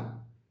a 1,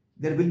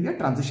 there will be a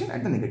transition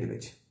at the negative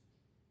edge.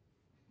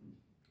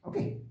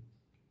 Okay.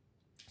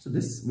 So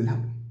this will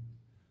happen.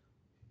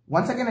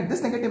 Once again at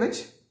this negative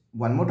edge,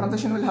 one more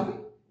transition will happen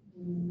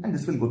and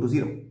this will go to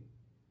 0.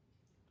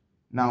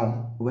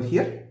 Now over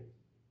here,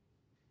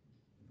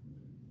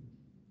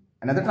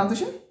 another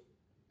transition,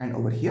 and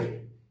over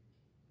here,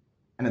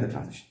 another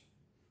transition.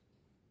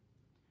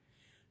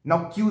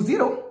 Now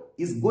Q0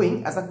 is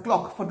going as a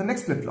clock for the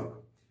next flip-flop.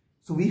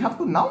 So we have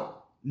to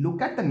now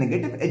look at the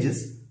negative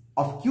edges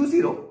of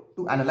Q0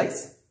 to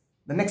analyze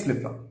the next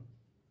flip-flop.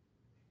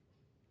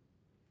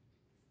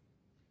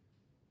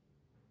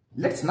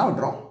 Let's now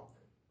draw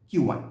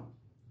Q1.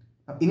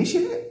 Now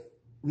initially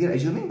we are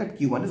assuming that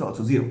Q1 is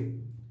also 0.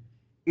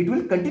 It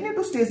will continue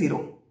to stay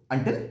 0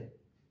 until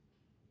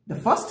the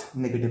first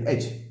negative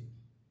edge,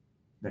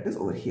 that is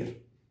over here.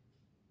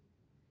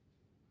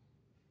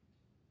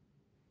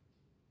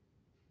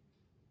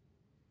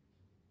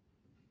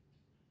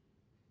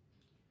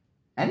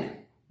 And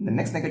the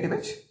next negative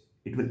edge,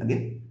 it will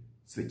again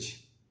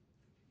switch.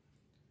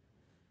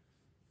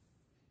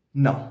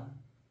 Now,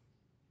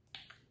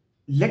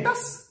 let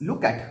us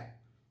look at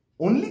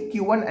only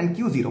Q1 and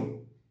Q0,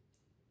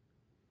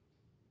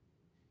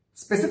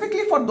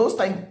 specifically for those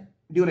time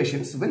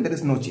durations when there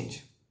is no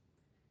change.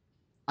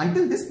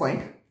 Until this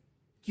point,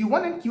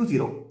 Q1 and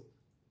Q0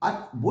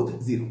 are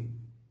both 0.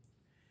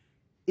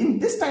 In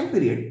this time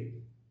period,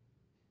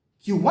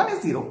 Q1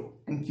 is 0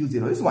 and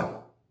Q0 is 1.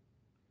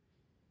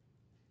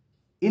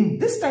 In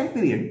this time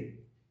period,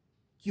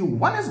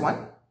 Q1 is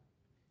 1,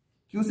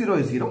 Q0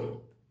 is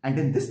 0, and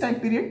in this time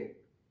period,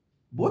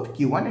 both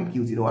Q1 and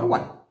Q0 are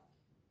 1.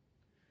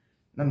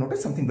 Now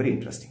notice something very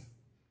interesting.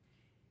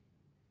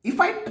 If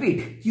I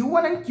treat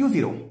Q1 and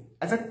Q0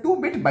 as a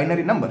 2-bit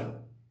binary number,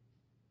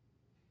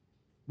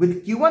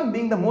 with Q1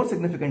 being the more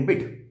significant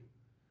bit,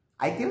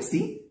 I can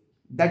see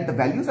that the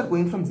values are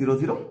going from 00,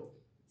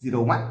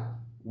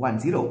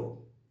 01, 10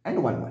 and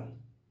 11.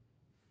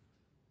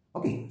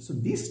 Okay, so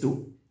these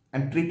two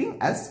I'm treating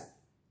as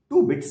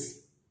 2 bits,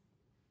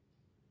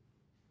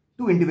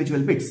 2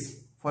 individual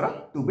bits for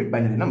a 2-bit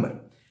binary number.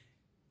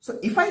 So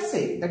if I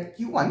say that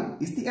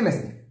Q1 is the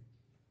MSB,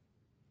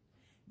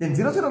 then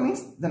 00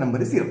 means the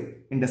number is 0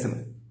 in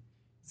decimal.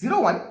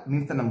 01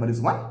 means the number is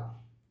 1.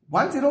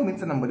 10 means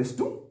the number is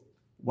 2.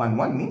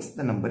 11 means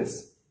the number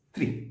is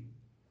 3.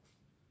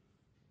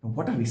 Now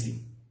what are we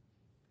seeing?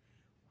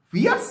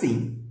 We are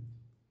seeing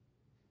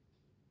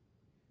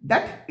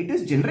that it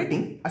is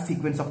generating a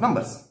sequence of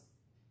numbers.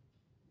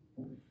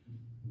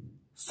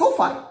 So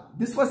far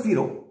this was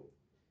 0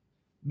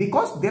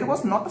 because there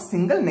was not a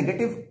single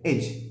negative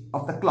edge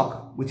of the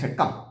clock which had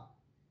come.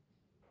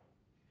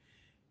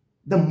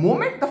 The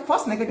moment the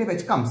first negative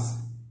edge comes,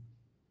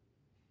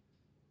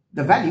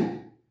 the value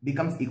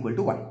becomes equal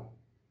to 1,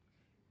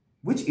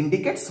 which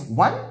indicates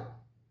one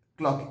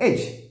clock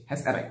edge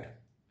has arrived.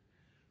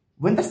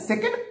 When the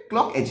second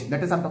clock edge,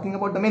 that is I'm talking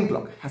about the main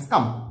clock, has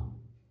come,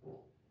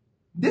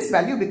 this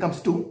value becomes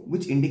 2,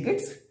 which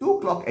indicates 2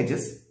 clock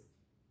edges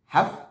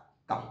have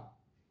come.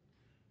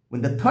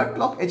 When the third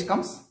clock edge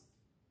comes,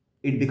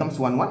 it becomes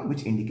 1 1,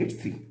 which indicates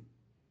 3.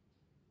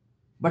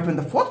 But when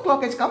the fourth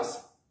clock edge comes,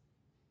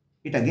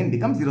 it again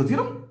becomes 0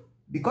 0,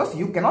 because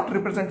you cannot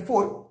represent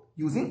 4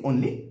 using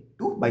only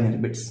 2 binary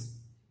bits.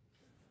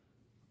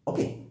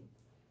 Okay.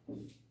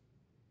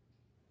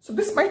 So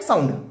this might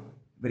sound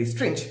very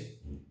strange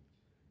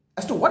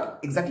as to what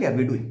exactly are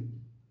we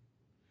doing.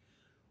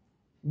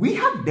 We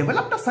have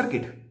developed a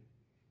circuit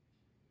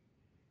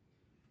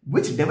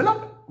which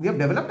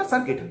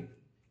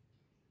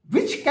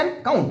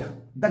can count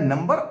the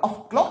number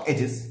of clock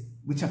edges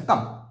which have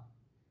come.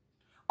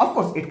 Of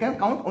course, it can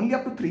count only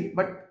up to 3,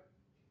 but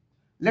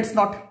let's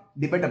not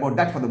debate about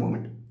that for the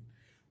moment.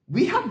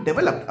 We have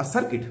developed a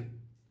circuit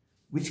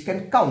which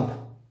can count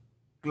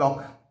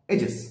clock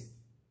edges.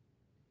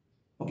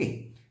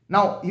 Okay.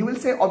 Now, you will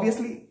say,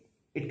 obviously,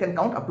 it can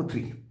count up to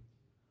 3.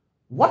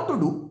 What to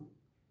do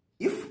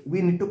if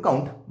we need to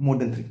count more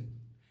than 3?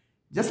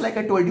 Just like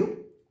I told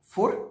you,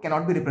 4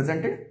 cannot be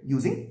represented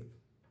using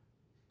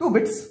 2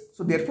 bits.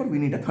 So, therefore, we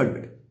need a third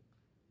bit.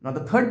 Now,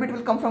 the third bit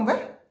will come from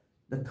where?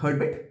 The third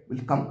bit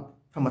will come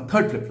from a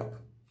third flip-flop.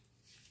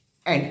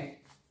 And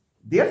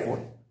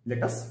therefore,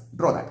 let us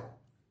draw that.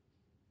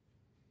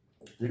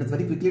 Let us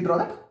very quickly draw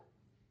that,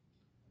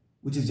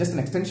 which is just an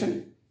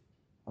extension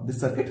of this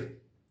circuit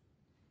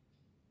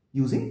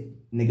using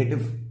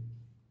negative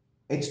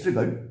edge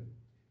triggered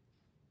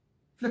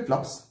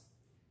flip-flops.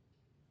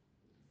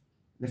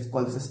 Let's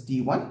call this as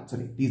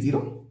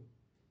T0,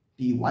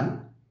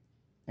 T1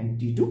 and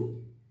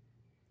T2,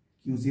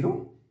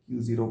 Q0,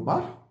 Q0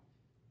 bar,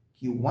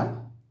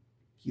 Q1,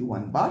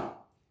 Q1 bar,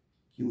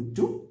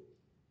 Q2,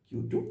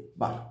 Q2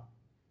 bar.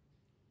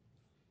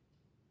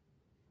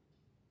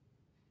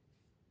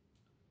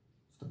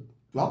 So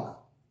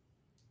clock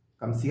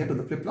comes here to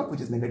the flip-flop,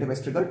 which is negative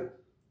edge triggered.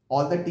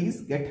 All the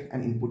T's get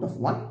an input of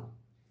 1.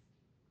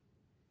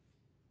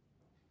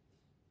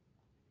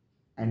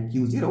 And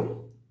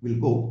Q0 will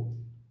go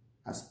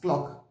as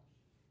clock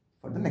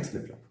for the next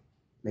flip-flop.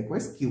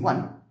 Likewise,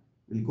 Q1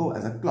 will go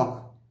as a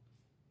clock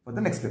for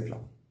the next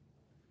flip-flop.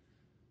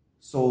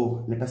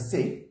 So let us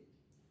say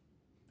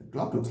the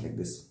clock looks like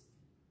this.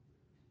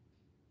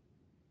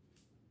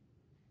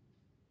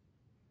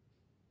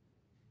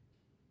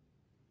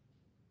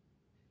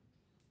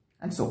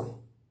 And so on.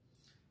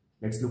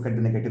 Let's look at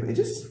the negative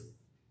edges.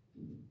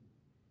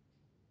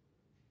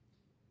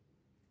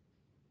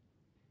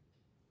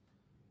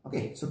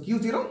 Okay, so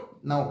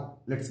Q0, now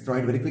let's draw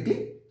it very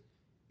quickly.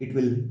 It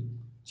will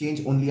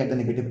change only at the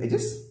negative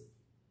edges,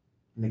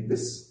 like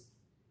this,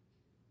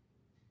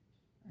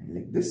 and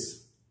like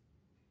this,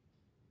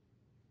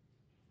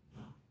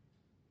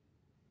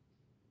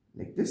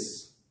 like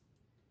this,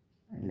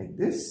 and like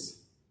this,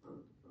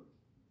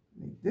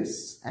 like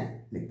this,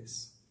 and like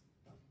this.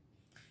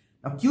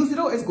 Now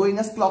Q0 is going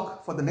as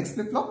clock for the next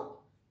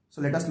flip-flop.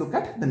 So let us look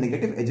at the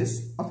negative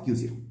edges of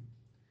Q0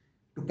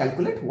 to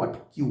calculate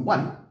what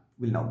Q1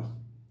 will now be.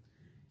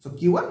 So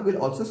Q1 will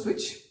also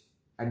switch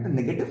at the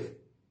negative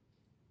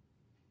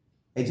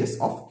edges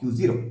of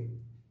Q0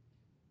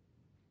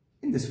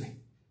 in this way.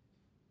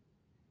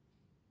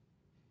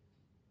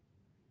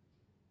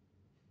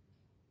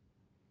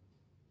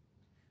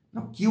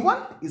 Now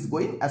Q1 is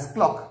going as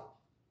clock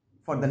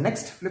for the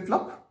next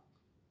flip-flop.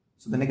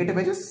 So the negative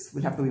edges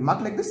will have to be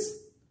marked like this.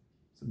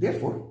 So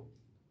therefore,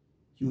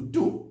 Q2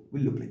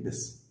 will look like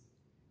this.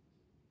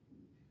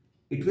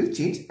 It will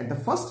change at the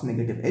first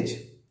negative edge.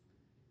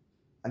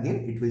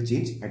 Again, it will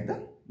change at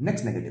the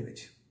next negative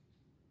edge.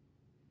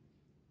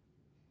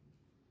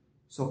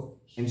 So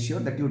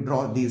ensure that you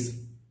draw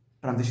these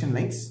transition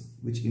lines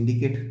which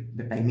indicate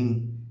the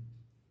timing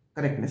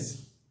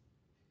correctness.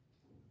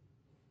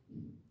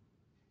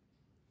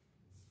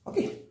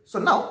 Okay, so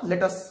now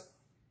let us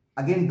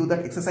again do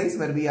that exercise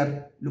where we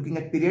are looking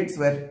at periods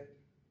where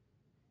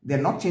they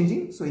are not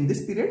changing. So in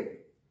this period,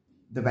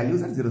 the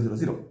values are 0 0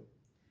 0.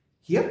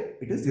 Here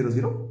it is 0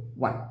 0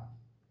 1.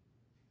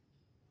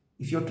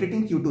 If you are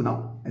treating Q2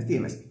 now as the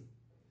MSB,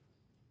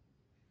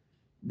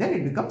 then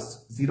it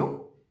becomes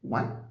 0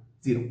 1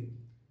 0,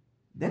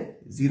 then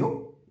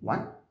 0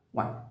 1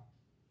 1,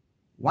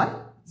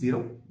 1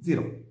 0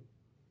 0,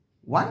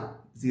 1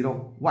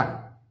 0 1,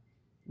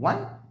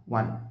 1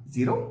 1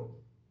 0,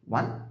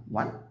 1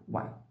 1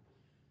 1.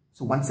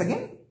 So once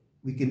again,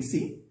 we can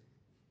see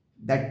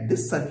that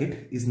this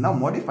circuit is now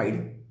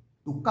modified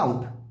to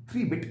count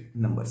 3-bit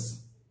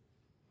numbers.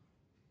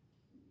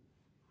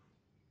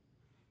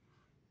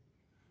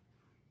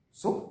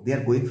 So they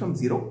are going from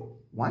 0,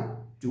 1,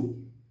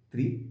 2,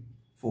 3,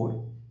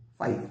 4,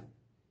 5,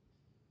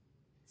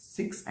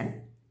 6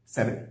 and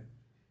 7.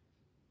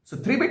 So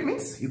 3-bit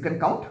means you can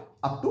count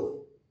up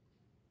to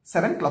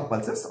 7 clock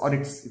pulses, or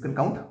you can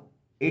count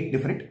 8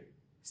 different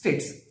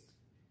states.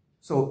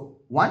 So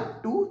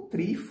 1, 2,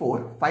 3,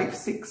 4, 5,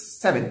 6,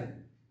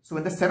 7. So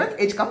when the 7th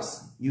edge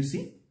comes, you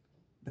see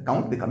the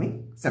count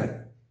becoming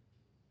 7.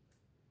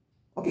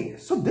 Okay,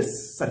 so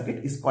this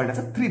circuit is called as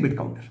a 3-bit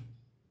counter.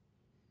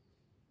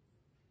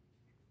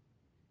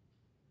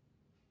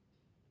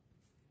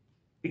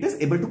 It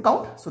is able to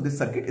count, so this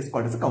circuit is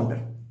called as a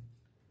counter.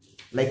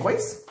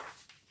 Likewise,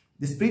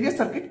 this previous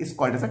circuit is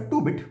called as a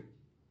 2-bit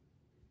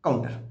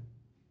counter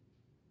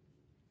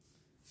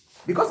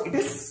because it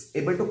is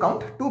able to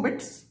count 2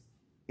 bits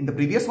in the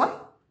previous one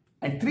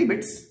and 3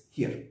 bits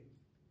here.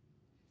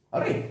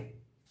 Alright.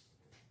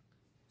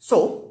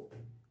 So,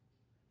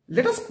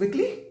 let us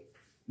quickly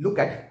look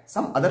at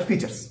some other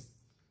features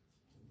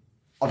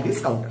of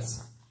these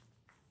counters.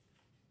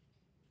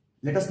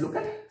 Let us look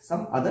at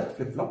some other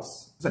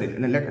flip-flops. Sorry,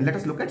 let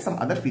us look at some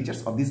other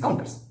features of these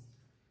counters.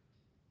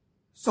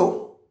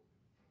 So,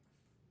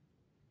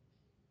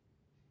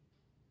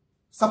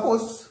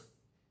 suppose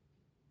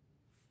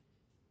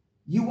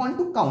you want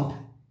to count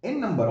n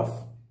number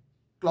of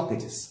clock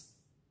edges.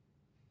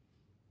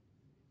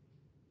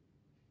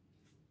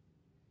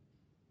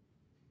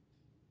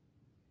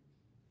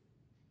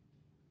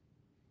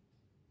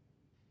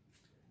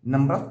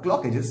 Number of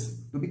clock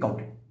edges to be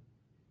counted.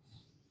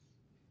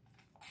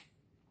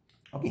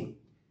 Okay.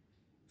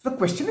 So the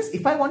question is,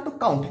 if I want to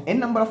count n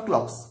number of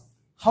clocks,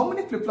 how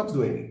many flip-flops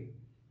do I need?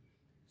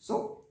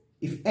 So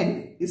if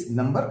n is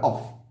number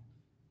of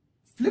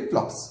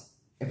flip-flops,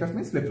 FF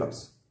means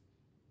flip-flops,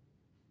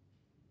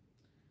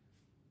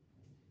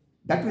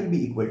 that will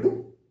be equal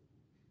to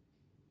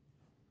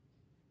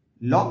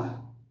log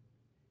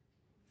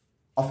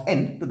of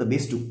n to the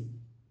base 2.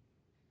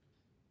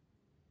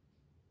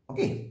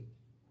 Okay.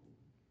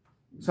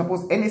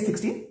 Suppose n is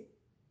 16.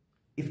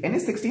 If n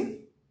is 16,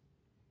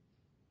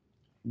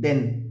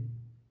 then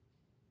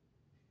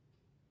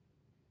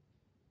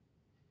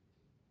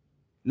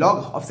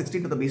log of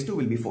 16 to the base 2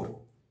 will be 4.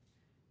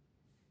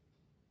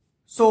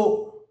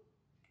 So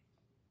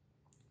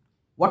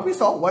what we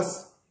saw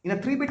was, in a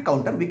 3-bit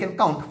counter we can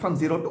count from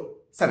 0 to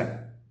 7.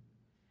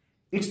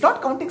 It's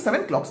not counting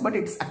 7 clocks, but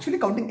it's actually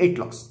counting 8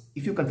 clocks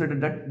if you consider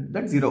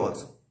that 0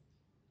 also.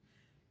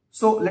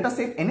 So let us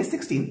say if n is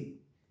 16,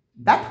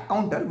 that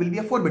counter will be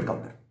a 4-bit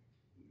counter.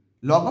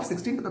 Log of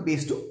 16 to the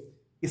base 2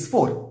 is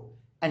 4,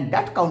 and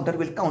that counter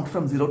will count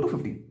from 0 to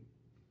 15.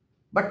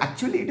 But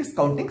actually it is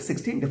counting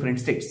 16 different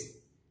states.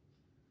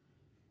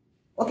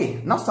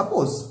 Okay, now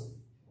suppose,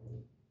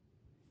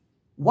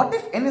 what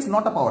if n is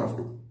not a power of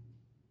 2?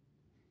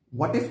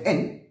 What if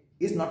n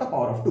is not a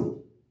power of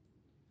 2?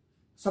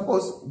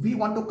 Suppose we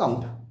want to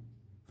count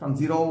from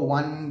 0,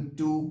 1,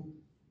 2,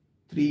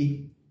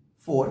 3,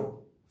 4,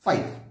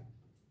 5.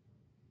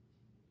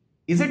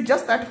 Is it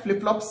just that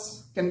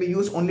flip-flops can be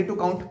used only to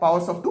count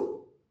powers of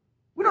 2?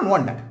 We don't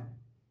want that.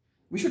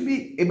 We should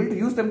be able to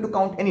use them to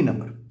count any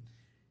number.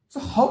 So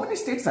how many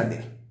states are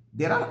there?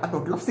 There are a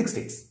total of 6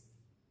 states.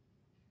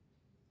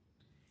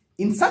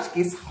 In such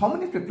case, how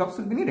many flip-flops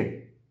will be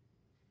needed?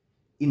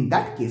 In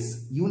that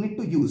case, you need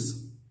to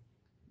use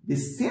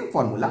this same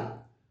formula,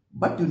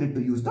 but you need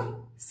to use the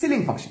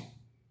ceiling function.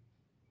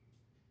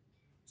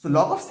 So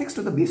log of 6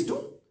 to the base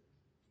 2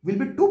 will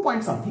be 2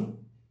 point something,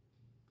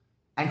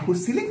 and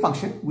whose ceiling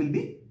function will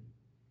be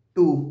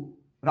to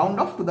round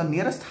off to the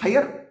nearest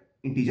higher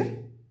integer,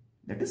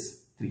 that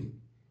is 3.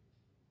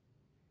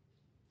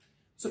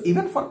 So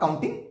even for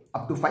counting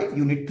up to 5,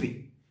 you need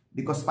 3,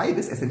 because 5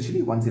 is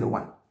essentially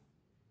 101.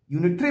 You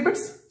need 3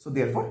 bits, so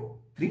therefore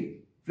 3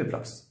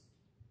 flip-flops.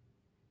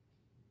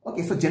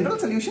 Okay, so general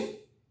solution.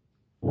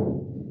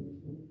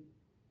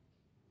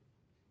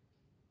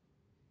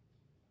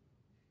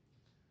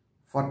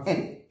 For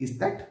n is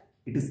that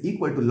it is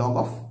equal to log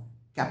of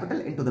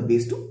capital N to the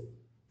base 2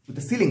 with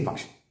the ceiling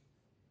function.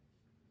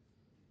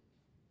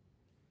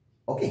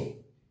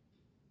 Okay.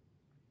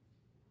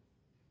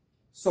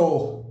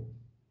 So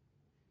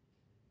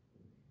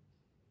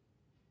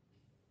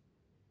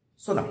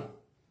now,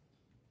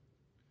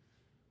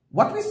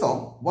 what we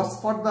saw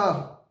was for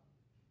the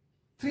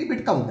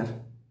 3-bit counter,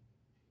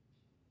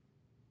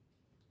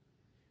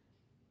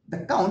 the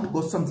count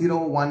goes from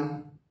 0,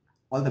 1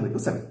 all the way to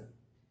 7.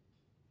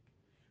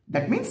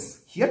 That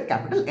means here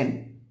capital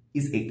N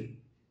is 8.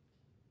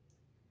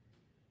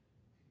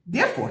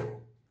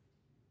 Therefore,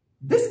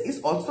 this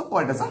is also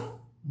called as a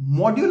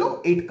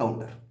modulo 8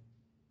 counter.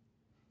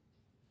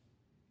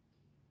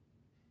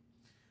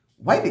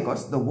 Why?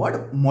 Because the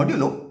word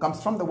modulo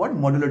comes from the word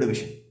modulo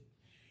division.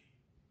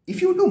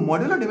 If you do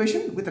modulo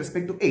division with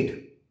respect to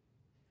 8,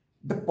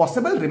 the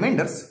possible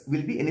remainders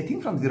will be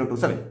anything from 0 to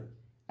 7,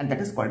 and that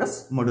is called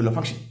as modulo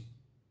function.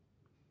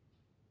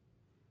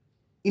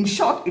 In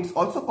short, it's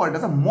also called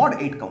as a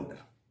mod 8 counter.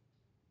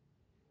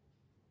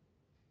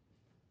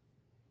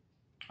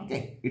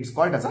 Okay, it's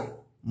called as a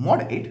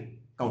mod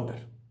 8 counter.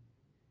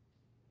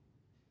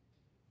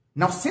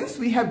 Now, since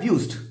we have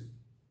used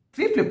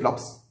 3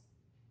 flip-flops,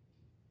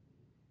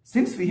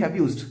 in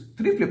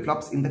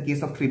the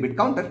case of 3-bit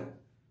counter,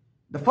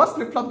 the first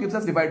flip-flop gives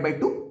us divide by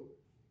 2,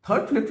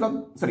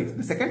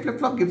 the second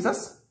flip-flop gives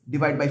us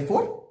divide by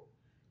 4,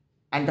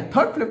 and the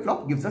third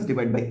flip-flop gives us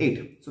divide by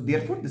 8. So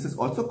therefore, this is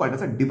also called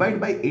as a divide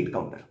by 8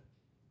 counter.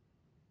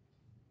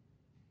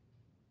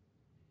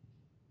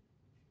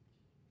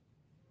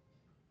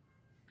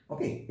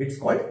 Okay, it's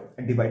called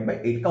a divide by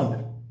 8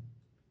 counter.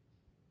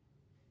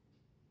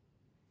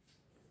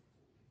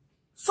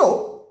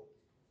 So,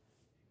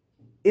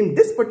 in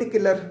this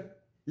particular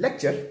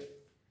lecture,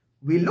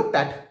 we looked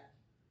at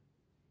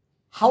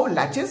how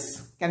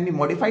latches can be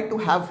modified to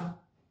have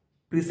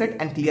preset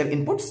and clear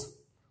inputs.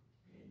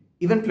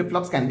 Even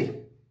flip-flops can be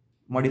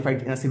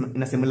modified in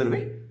a similar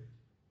way.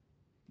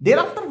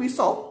 Thereafter we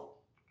saw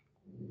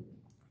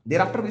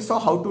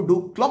how to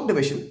do clock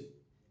division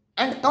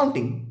and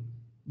counting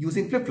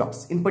using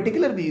flip-flops. In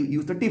particular, we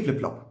used the T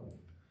flip-flop.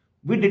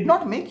 We did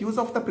not make use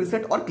of the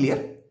preset or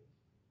clear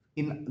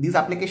in these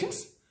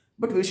applications,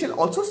 but we shall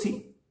also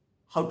see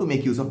how to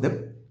make use of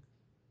them,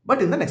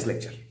 but in the next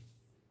lecture.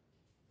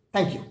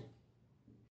 Thank you.